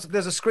like there's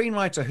a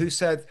screenwriter who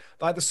said,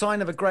 like, the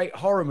sign of a great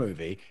horror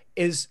movie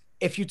is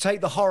if you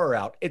take the horror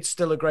out, it's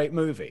still a great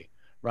movie.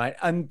 Right.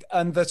 And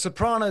The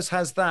Sopranos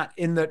has that,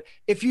 in that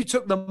if you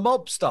took the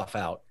mob stuff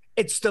out,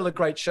 it's still a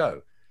great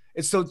show.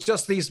 It's still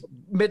just these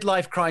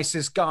midlife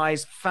crisis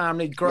guys,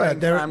 growing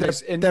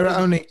families in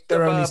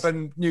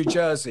suburban New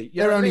Jersey.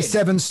 You there are only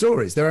 7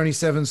 stories. There are only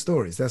 7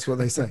 stories. That's what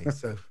they say.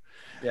 So,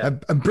 yeah.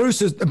 And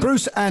Bruce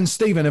and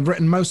Stephen have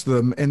written most of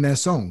them in their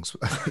songs.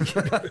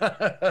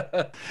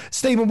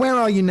 Stephen, where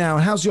are you now?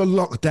 How's your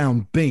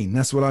lockdown been?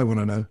 That's what I want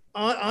to know.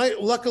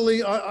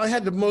 Luckily, I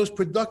had the most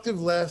productive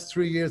last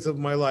 3 years of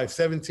my life,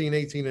 17,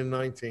 18, and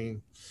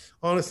 19.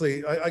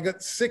 Honestly, I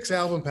got 6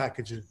 album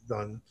packages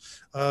done,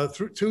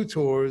 through 2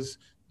 tours,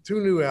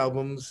 2 new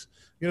albums,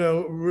 you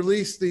know,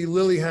 released the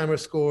Lilyhammer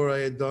score I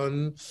had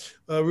done,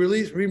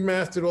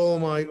 remastered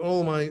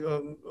all my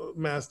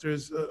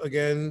masters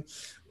again,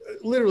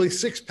 literally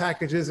 6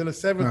 packages, and a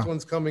 7th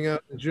one's coming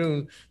out in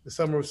June, the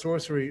Summer of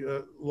Sorcery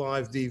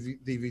live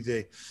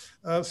DVD.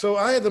 So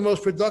I had the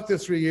most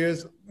productive 3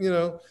 years, you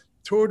know,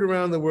 toured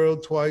around the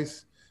world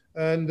twice,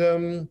 and,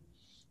 you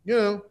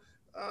know,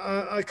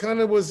 I kind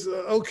of was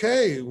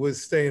okay with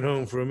staying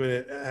home for a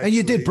minute. Actually. And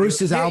you did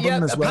Bruce's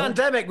album as well. The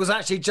pandemic was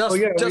actually just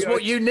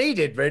what you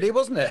needed, really,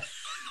 wasn't it?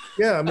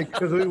 Yeah, I mean,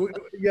 because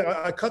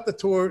I cut the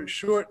tour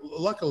short,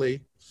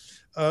 luckily,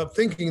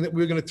 thinking that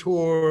we were going to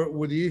tour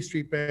with the E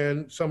Street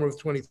Band summer of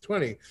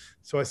 2020.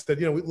 So I said,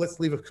 let's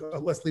leave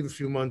a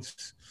few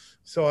months.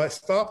 So I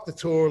stopped the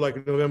tour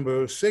like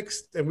November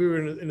 6th, and we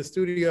were in the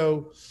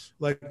studio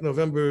like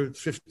November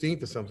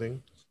 15th or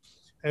something.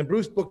 And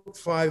Bruce booked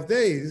 5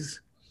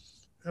 days.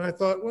 And I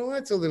thought, well,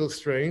 that's a little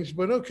strange,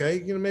 but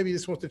okay, maybe he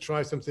just wants to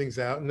try some things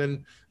out. And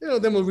then,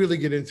 then we'll really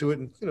get into it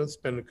and,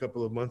 spend a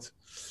couple of months.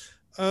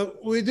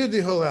 We did the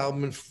whole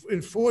album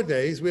in 4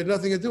 days. We had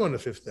nothing to do on the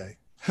 5th day.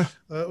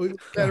 We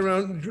sat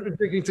around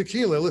drinking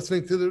tequila,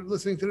 listening to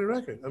the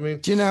record. I mean,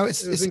 do you know,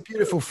 it's a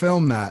beautiful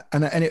film, that,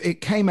 and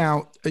it came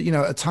out, at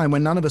a time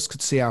when none of us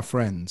could see our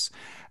friends,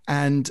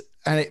 and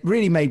it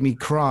really made me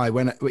cry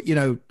when,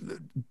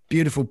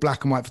 beautiful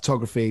black and white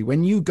photography.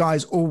 When you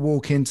guys all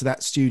walk into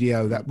that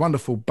studio, that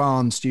wonderful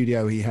barn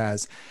studio he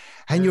has,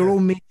 and you're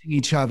all meeting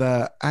each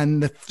other,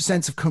 and the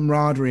sense of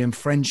camaraderie and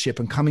friendship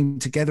and coming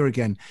together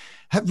again,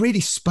 that really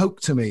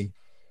spoke to me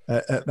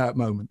at that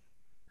moment.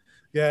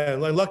 Yeah,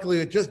 and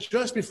luckily,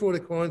 just before the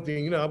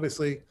quarantine,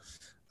 obviously,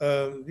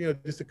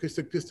 just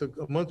a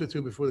month or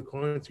two before the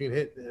quarantine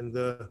hit, and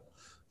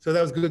so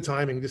that was good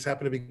timing. Just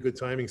happened to be good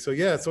timing. So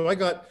yeah, so I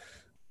got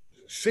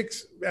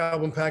 6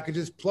 album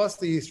packages plus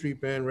the E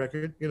Street Band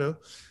record.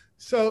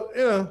 So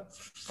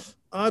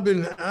I've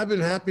been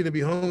happy to be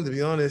home, to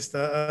be honest.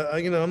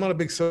 I'm not a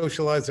big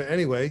socializer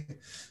anyway.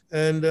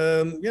 And,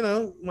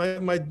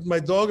 my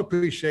dog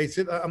appreciates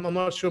it. I'm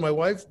not sure my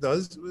wife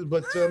does,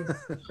 but,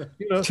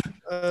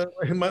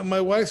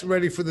 my wife's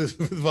ready for this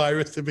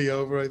virus to be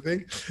over, I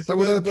think. So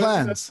what are the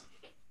plans?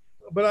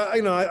 But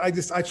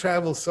I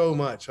travel so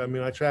much. I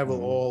mean, I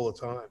travel all the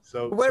time.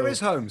 So where is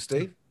home,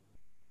 Steve?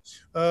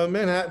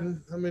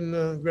 Manhattan. I'm in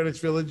Greenwich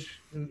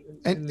Village.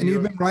 And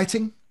you've been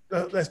writing?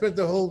 I spent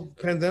the whole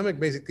pandemic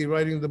basically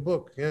writing the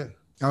book. Yeah.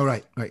 Oh,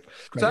 right.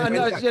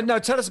 So,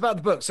 tell us about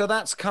the book. So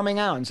that's coming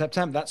out in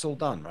September. That's all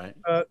done, right?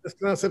 It's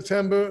now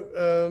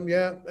September.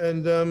 Yeah.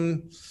 And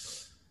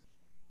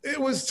it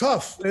was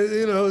tough.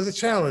 It was a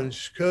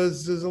challenge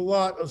because there's a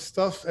lot of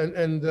stuff.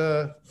 And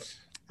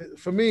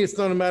for me, it's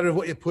not a matter of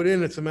what you put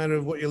in. It's a matter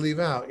of what you leave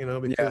out,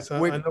 because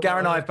Gary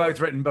and I have both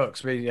written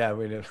books. We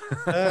do.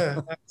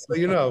 So,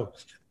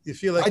 you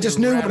feel like I just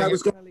knew what I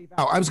was going to leave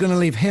out. I was going to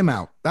leave him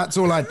out. That's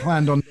all I'd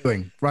planned on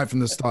doing right from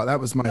the start. That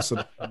was my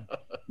sort of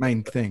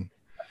main thing.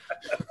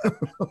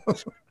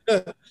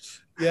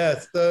 Yeah,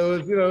 so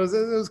it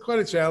was quite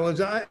a challenge.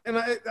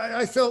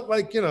 I felt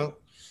like I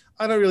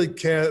don't really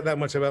care that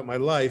much about my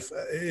life.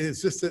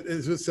 It's just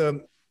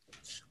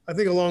I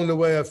think along the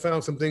way I've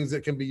found some things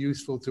that can be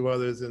useful to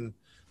others, and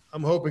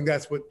I'm hoping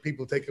that's what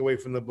people take away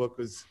from the book.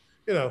 Is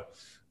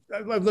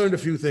I've learned a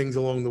few things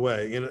along the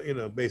way,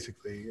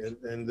 basically,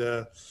 and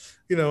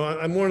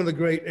I'm one of the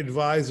great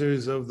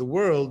advisors of the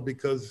world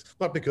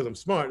not because I'm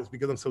smart, it's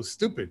because I'm so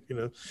stupid,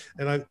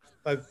 and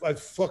I've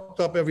fucked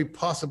up every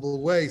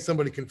possible way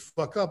somebody can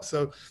fuck up.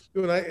 So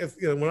when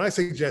I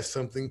suggest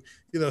something,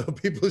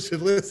 people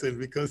should listen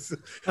because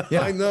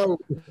I know,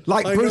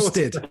 like Bruce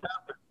did.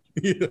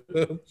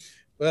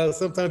 Well,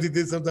 sometimes he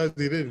did, sometimes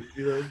he didn't.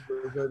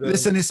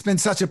 Listen, it's been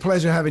such a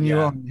pleasure having you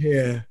on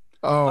here.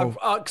 Oh,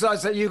 because I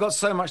said you got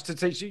so much to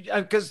teach you,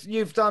 because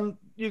you've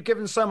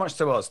given so much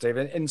to us, Steve,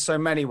 in so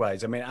many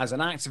ways. I mean, as an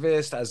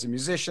activist, as a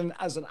musician,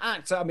 as an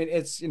actor. I mean,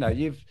 it's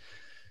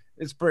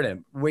it's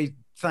brilliant. We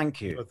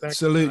thank you. Well,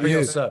 salute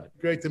you.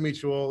 Great to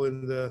meet you all,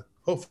 and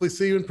hopefully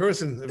see you in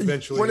person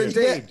eventually. Well,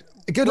 indeed.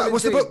 Yeah. Good luck.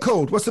 What's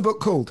the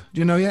book called?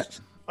 Do you know yet?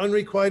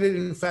 Unrequited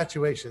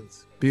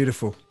Infatuations.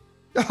 Beautiful.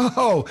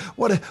 Oh,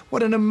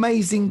 what an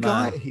amazing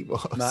guy he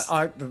was.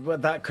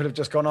 That could have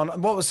just gone on.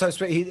 What was so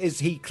sweet is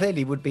he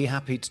clearly would be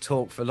happy to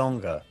talk for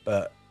longer,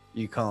 but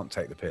you can't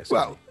take the piss.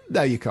 Well,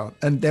 no, you can't.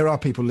 And there are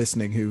people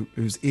listening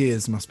whose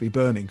ears must be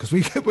burning, because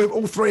we're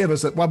all three of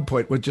us at one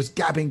point were just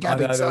gabbing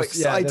so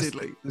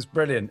excitedly. It's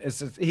brilliant.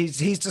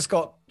 He's just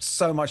got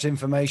so much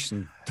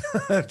information.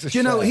 That's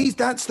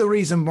the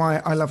reason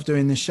why I love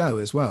doing this show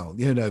as well.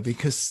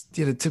 Because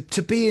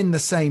to be in the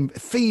same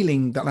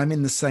feeling that I'm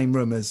in the same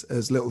room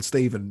as little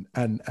Stephen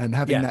and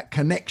having that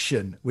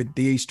connection with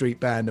the E Street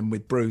Band and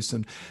with Bruce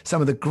and some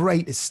of the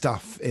greatest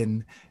stuff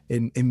in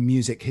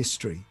music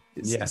history.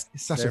 It's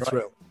such a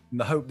thrill. And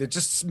the hope that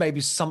just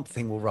maybe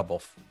something will rub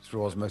off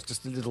through osmosis,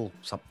 just a little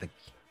something.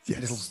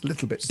 Yes,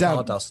 little bit.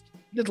 Stardust.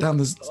 Down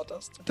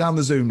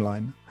the Zoom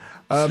line.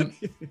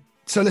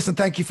 So listen,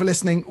 thank you for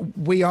listening.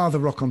 We are the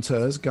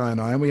Raconteurs, Guy and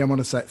I, and we want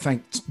to say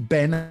thank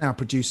Ben, our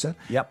producer.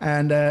 Yep.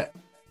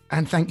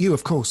 And thank you,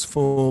 of course,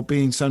 for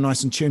being so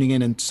nice and tuning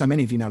in, and so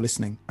many of you now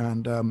listening.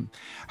 And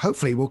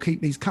hopefully we'll keep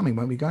these coming,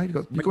 won't we, Guy?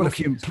 We've got a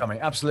few coming.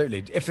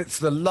 Absolutely. If it's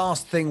the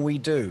last thing we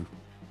do.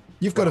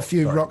 You've got a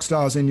few rock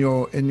stars in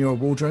your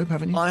wardrobe,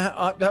 haven't you?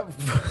 I've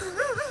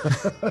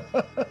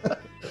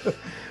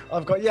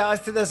got, I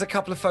think there's a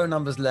couple of phone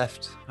numbers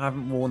left. I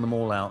haven't worn them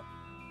all out.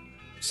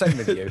 Same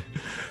with you.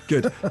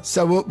 Good.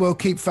 So we'll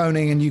keep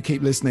phoning and you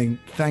keep listening.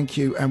 Thank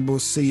you, and we'll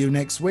see you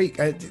next week.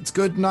 It's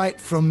good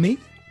night from me.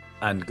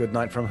 And good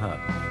night from her.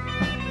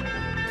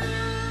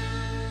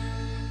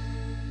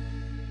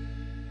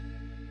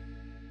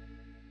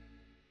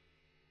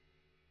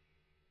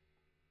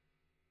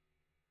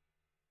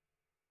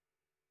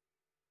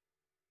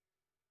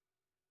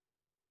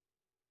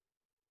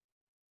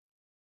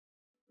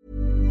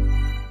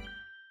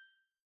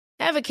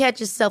 Ever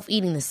catch yourself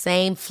eating the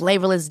same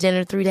flavorless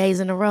dinner 3 days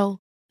in a row?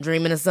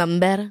 Dreaming of something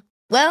better?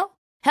 Well,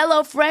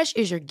 HelloFresh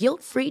is your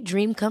guilt-free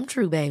dream come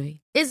true,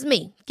 baby. It's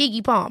me,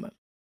 Keke Palmer.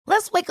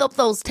 Let's wake up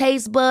those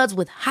taste buds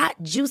with hot,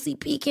 juicy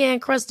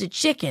pecan-crusted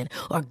chicken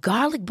or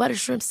garlic butter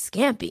shrimp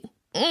scampi.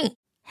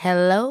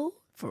 Hello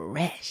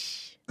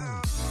Fresh.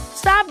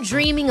 Stop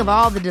dreaming of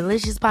all the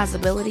delicious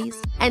possibilities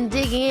and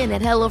dig in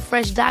at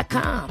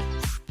HelloFresh.com.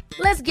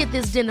 Let's get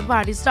this dinner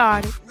party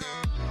started.